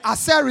 I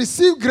said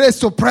receive grace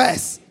to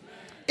press.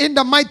 Amen. In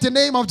the mighty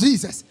name of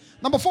Jesus.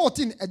 Number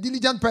 14, a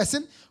diligent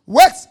person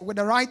works with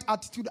the right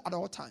attitude at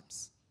all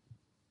times.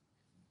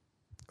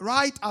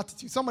 Right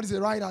attitude. Somebody say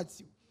right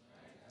attitude.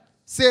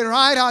 Say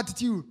right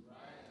attitude.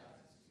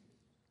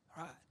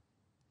 Right.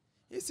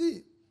 You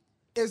see,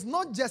 it's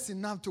not just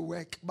enough to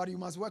work, but you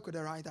must work with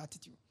the right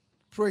attitude.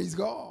 Praise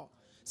God.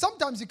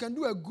 Sometimes you can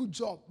do a good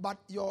job, but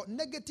your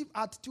negative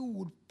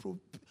attitude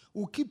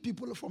will keep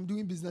people from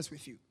doing business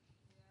with you.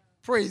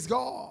 Praise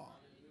God.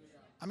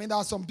 I mean, there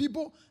are some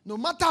people, no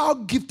matter how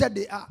gifted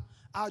they are,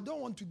 I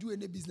don't want to do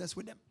any business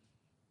with them.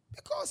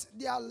 Because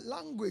their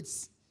language,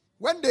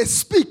 when they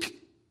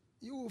speak,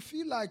 you will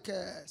feel like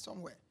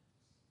somewhere.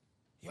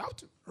 You have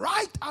to.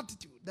 Right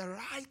attitude. The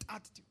right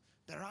attitude.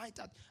 The right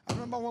attitude. I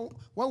remember when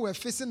we were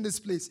facing this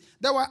place,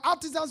 there were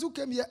artisans who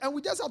came here and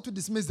we just had to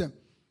dismiss them.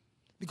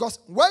 Because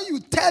when you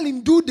tell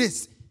him do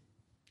this,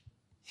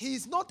 he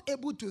is not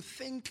able to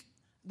think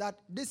that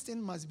this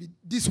thing must be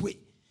this way.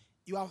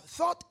 You have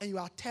thought and you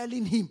are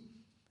telling him,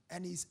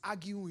 and he's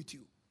arguing with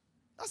you.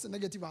 That's a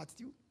negative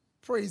attitude.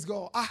 Praise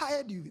God. I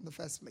hired you in the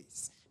first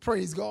place.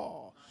 Praise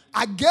God.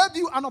 I gave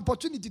you an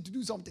opportunity to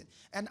do something,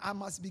 and I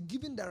must be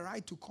given the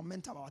right to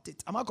comment about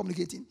it. Am I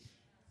communicating?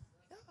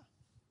 Yeah.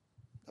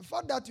 The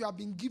fact that you have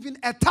been given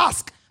a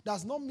task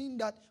does not mean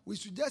that we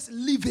should just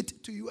leave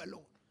it to you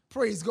alone.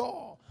 Praise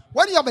God.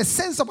 When you have a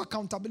sense of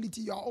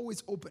accountability, you are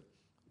always open.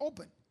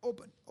 Open.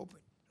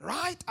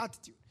 Right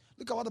attitude.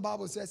 Look at what the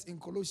Bible says in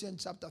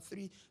Colossians chapter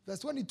 3, verse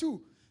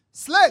 22.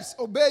 Slaves,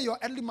 obey your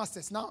earthly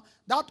masters. Now,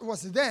 that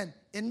was then.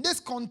 In this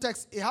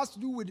context, it has to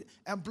do with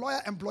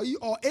employer, employee,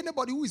 or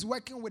anybody who is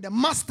working with a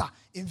master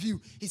in view.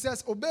 He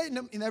says, obey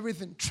them in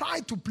everything.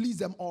 Try to please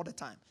them all the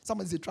time.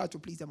 Somebody say, try to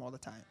please them all the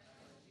time.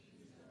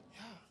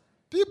 Yeah.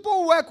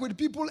 People work with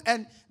people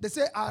and they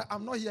say,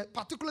 I'm not here,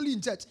 particularly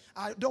in church.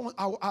 I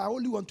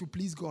only want to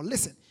please God.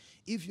 Listen,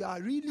 if you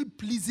are really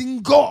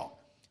pleasing God,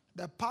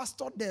 the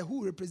pastor there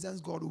who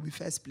represents God will be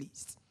first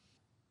pleased.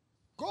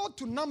 Go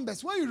to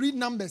Numbers. When you read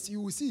Numbers,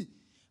 you will see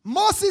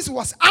Moses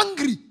was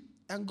angry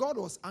and God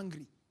was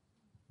angry.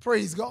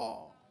 Praise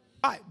God.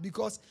 Why?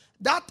 Because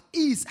that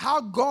is how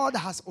God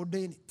has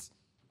ordained it.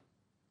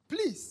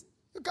 Please,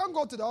 you can't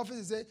go to the office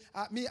and say,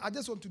 I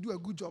just want to do a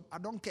good job. I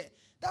don't care.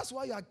 That's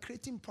why you are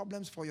creating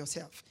problems for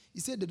yourself.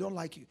 You say they don't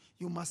like you.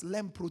 You must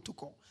learn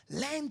protocol.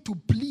 Learn to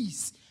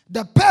please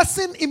the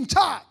person in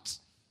charge.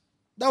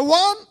 The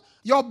one,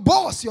 your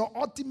boss, your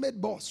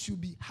ultimate boss should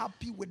be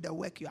happy with the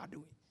work you are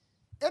doing.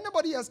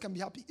 Anybody else can be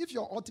happy. If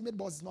your ultimate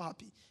boss is not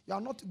happy, you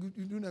are not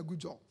doing a good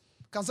job.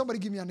 Can somebody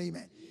give me an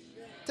amen?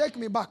 Amen. Take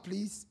me back,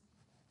 please.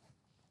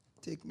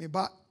 Take me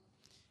back.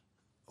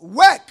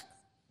 Work.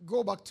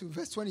 Go back to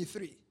verse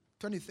 23.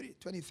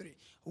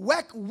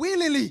 Work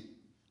willingly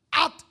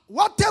at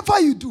whatever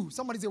you do.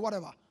 Somebody say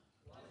whatever.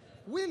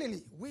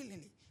 Willingly.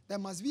 There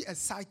must be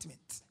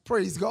excitement.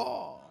 Praise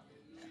God.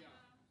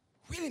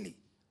 Willingly.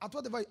 At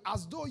whatever,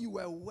 as though you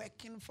were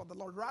working for the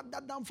Lord rather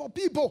than for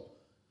people.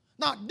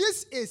 Now,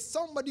 this is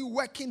somebody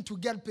working to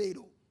get paid.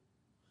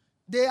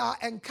 They are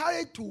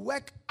encouraged to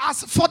work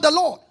as for the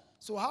Lord.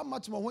 So how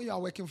much more when you are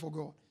working for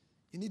God?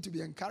 You need to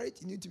be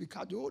encouraged. You need to be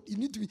cajoled. You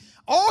need to be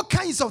all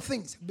kinds of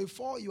things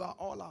before you are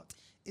all out.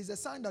 It's a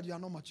sign that you are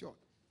not mature.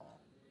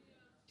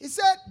 He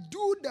said,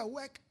 do the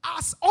work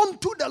as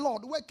unto the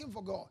Lord, working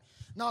for God.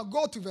 Now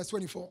go to verse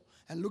 24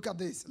 and look at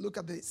this.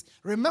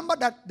 Remember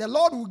that the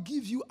Lord will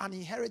give you an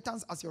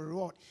inheritance as your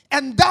reward.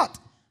 And that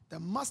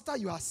the master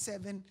you are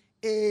serving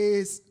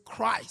is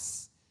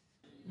Christ.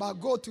 But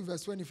go to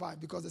verse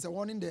 25 because there's a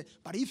warning there.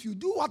 But if you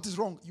do what is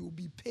wrong, you will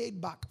be paid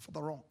back for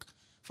the wrong.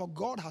 For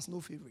God has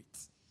no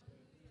favorites.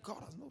 God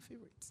has no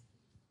favorites.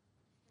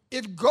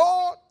 If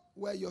God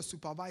were your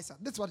supervisor,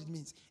 that's what it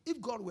means. If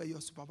God were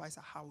your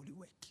supervisor, how would you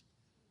work?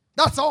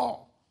 That's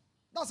all.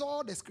 That's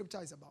all the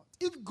scripture is about.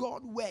 If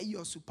God were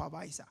your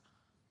supervisor,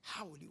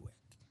 how would you work?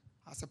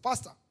 As a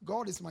pastor,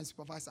 God is my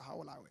supervisor. How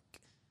will I work?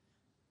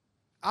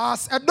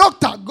 As a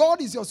doctor,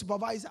 God is your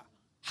supervisor.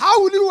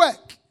 How will you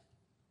work?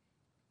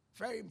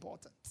 Very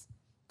important.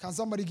 Can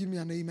somebody give me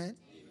an amen? Amen.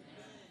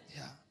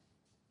 Yeah.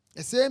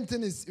 The same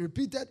thing is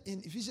repeated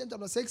in Ephesians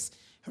chapter 6,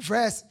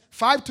 verse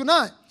 5 to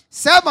 9.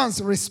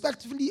 Servants,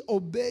 respectfully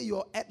obey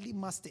your earthly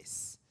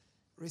masters.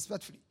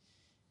 Respectfully.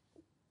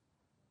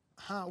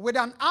 With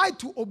an eye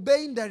to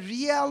obeying the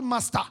real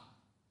master,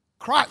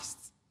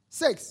 Christ.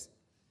 6.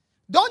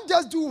 Don't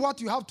just do what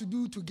you have to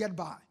do to get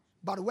by,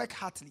 but work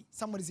heartily.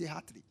 Somebody say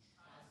heartily.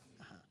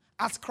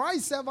 As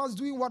Christ's servants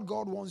doing what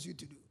God wants you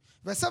to do.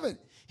 Verse 7,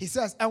 he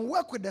says, and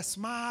work with a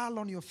smile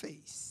on your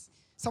face.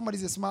 Somebody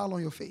say smile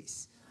on your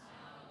face.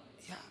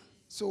 Yeah.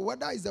 So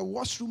whether it's the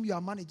washroom you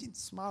are managing,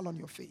 smile on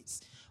your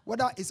face.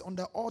 Whether it's on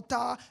the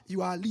altar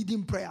you are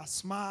leading prayer,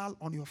 smile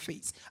on your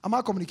face. Am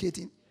I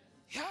communicating?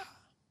 Yeah.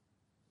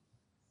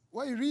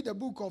 When you read the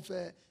book of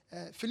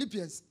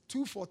Philippians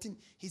 2:14,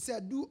 he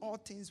said, do all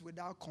things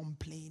without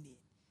complaining.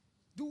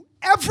 Do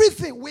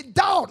everything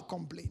without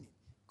complaining.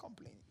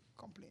 Complaining.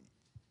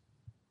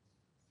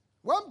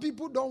 When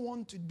people don't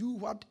want to do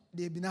what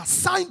they've been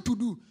assigned to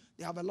do,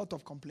 they have a lot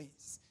of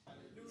complaints.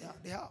 Yeah,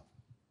 they have.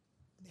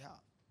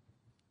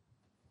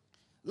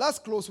 Let's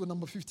close with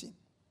number 15.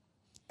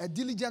 A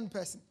diligent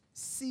person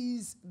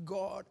sees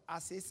God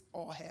as his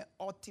or her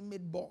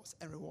ultimate boss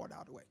and reward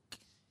at work.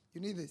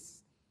 You need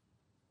this.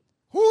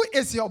 Who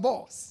is your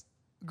boss?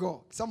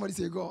 God. Somebody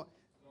say God.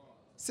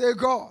 Say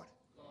God.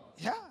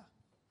 Yeah.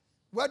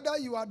 Whether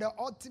you are the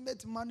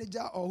ultimate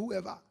manager or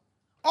whoever,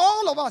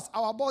 all of us,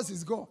 our boss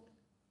is God.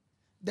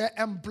 The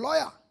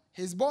employer,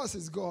 his boss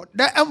is God.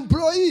 The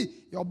employee,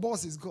 your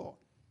boss is God.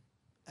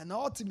 And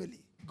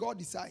ultimately, God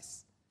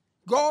decides.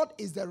 God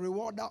is the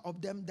rewarder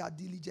of them that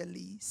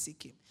diligently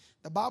seek him.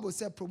 The Bible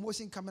said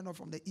promotion coming up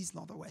from the east,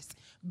 north, or west.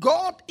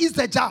 God is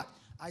the judge.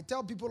 I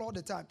tell people all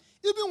the time,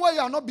 even when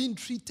you are not being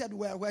treated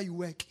well where you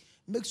work,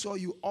 make sure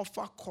you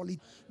offer quality.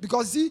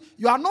 Because see,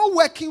 you are not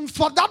working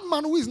for that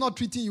man who is not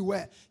treating you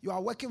well. You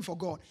are working for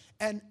God.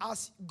 And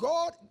as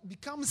God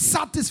becomes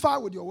satisfied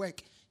with your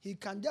work, he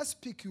can just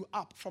pick you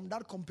up from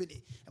that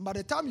company. And by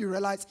the time you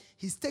realize,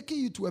 he's taking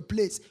you to a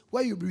place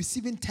where you'll be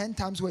receiving 10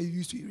 times what you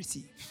used to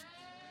receive.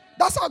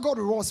 That's how God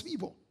rewards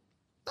people.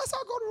 That's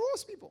how God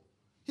rewards people.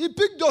 He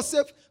picked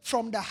Joseph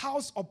from the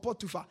house of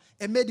Potiphar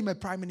and made him a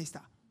prime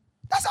minister.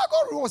 That's how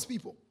God rewards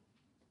people.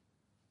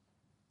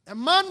 A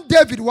man,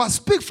 David, was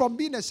picked from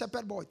being a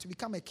shepherd boy to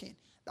become a king.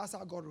 That's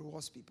how God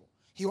rewards people.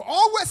 He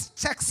always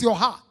checks your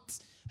heart.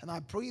 And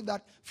I pray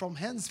that from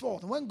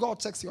henceforth, when God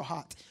checks your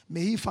heart,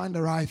 may he find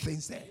the right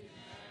things there.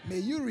 May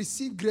you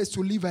receive grace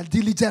to live a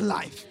diligent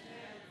life.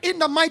 In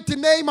the mighty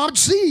name of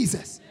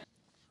Jesus.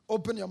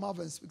 Open your mouth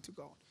and speak to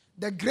God.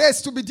 The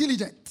grace to be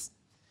diligent.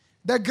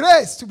 The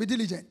grace to be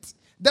diligent.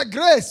 The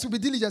grace to be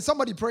diligent.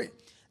 Somebody pray.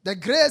 The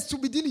grace to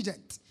be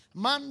diligent.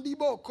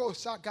 Mandibo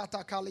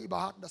koshakata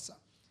kaliba handasa.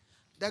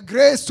 The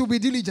grace to be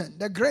diligent.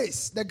 The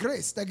grace. The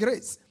grace. The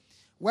grace.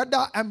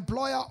 Whether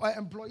employer or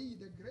employee,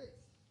 the grace.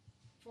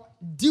 For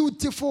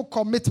dutiful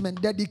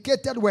commitment,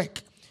 dedicated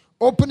work.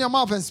 Open your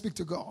mouth and speak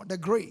to God. The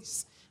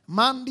grace.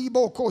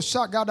 Mandibo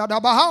koshagada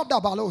dabahada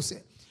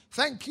balose.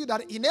 Thank you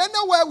that in any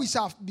way we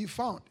shall be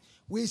found,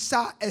 we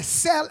shall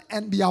excel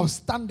and be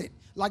outstanding.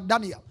 Like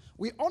Daniel.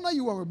 We honor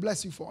you and we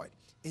bless you for it.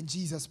 In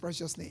Jesus'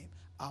 precious name.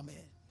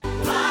 Amen.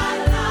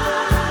 My life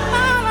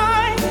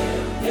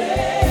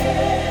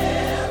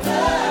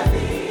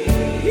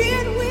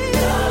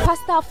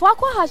Pastor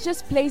Afuakwa has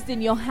just placed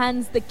in your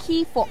hands the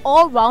key for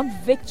all-round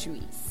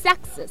victory,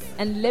 success,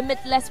 and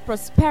limitless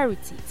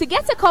prosperity. To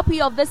get a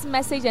copy of this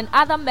message and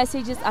other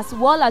messages as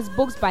well as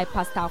books by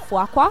Pastor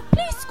Afuakwa,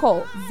 please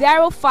call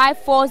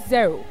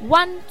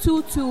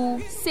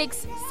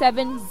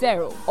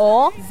 0540-122-670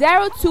 or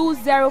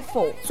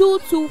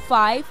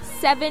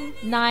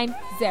 0204-225-790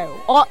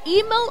 or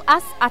email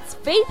us at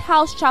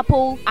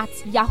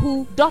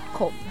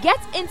faithhousechapel@yahoo.com. Get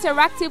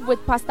interactive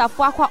with Pastor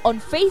Afuakwa on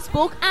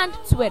Facebook and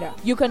Twitter.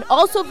 You can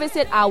also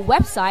visit our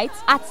website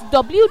at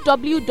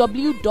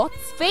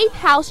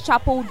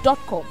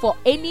www.faithhousechapel.com for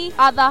any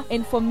other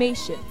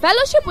information.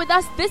 Fellowship with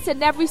us this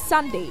and every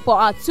Sunday for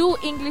our 2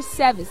 English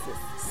services.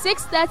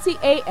 6:30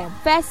 a.m.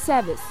 first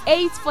service,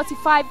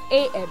 8:45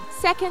 a.m.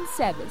 second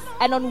service,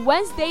 and on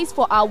Wednesdays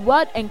for our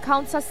Word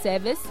Encounter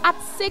service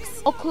at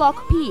 6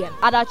 o'clock p.m.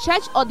 at our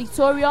church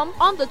auditorium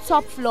on the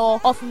top floor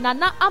of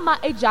Nana Ama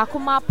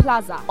Ejakuma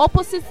Plaza,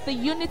 opposite the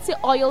Unity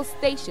Oil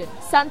Station,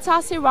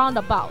 Santasi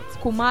Roundabout,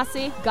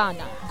 Kumasi,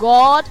 Ghana.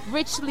 God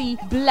richly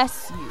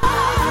bless you.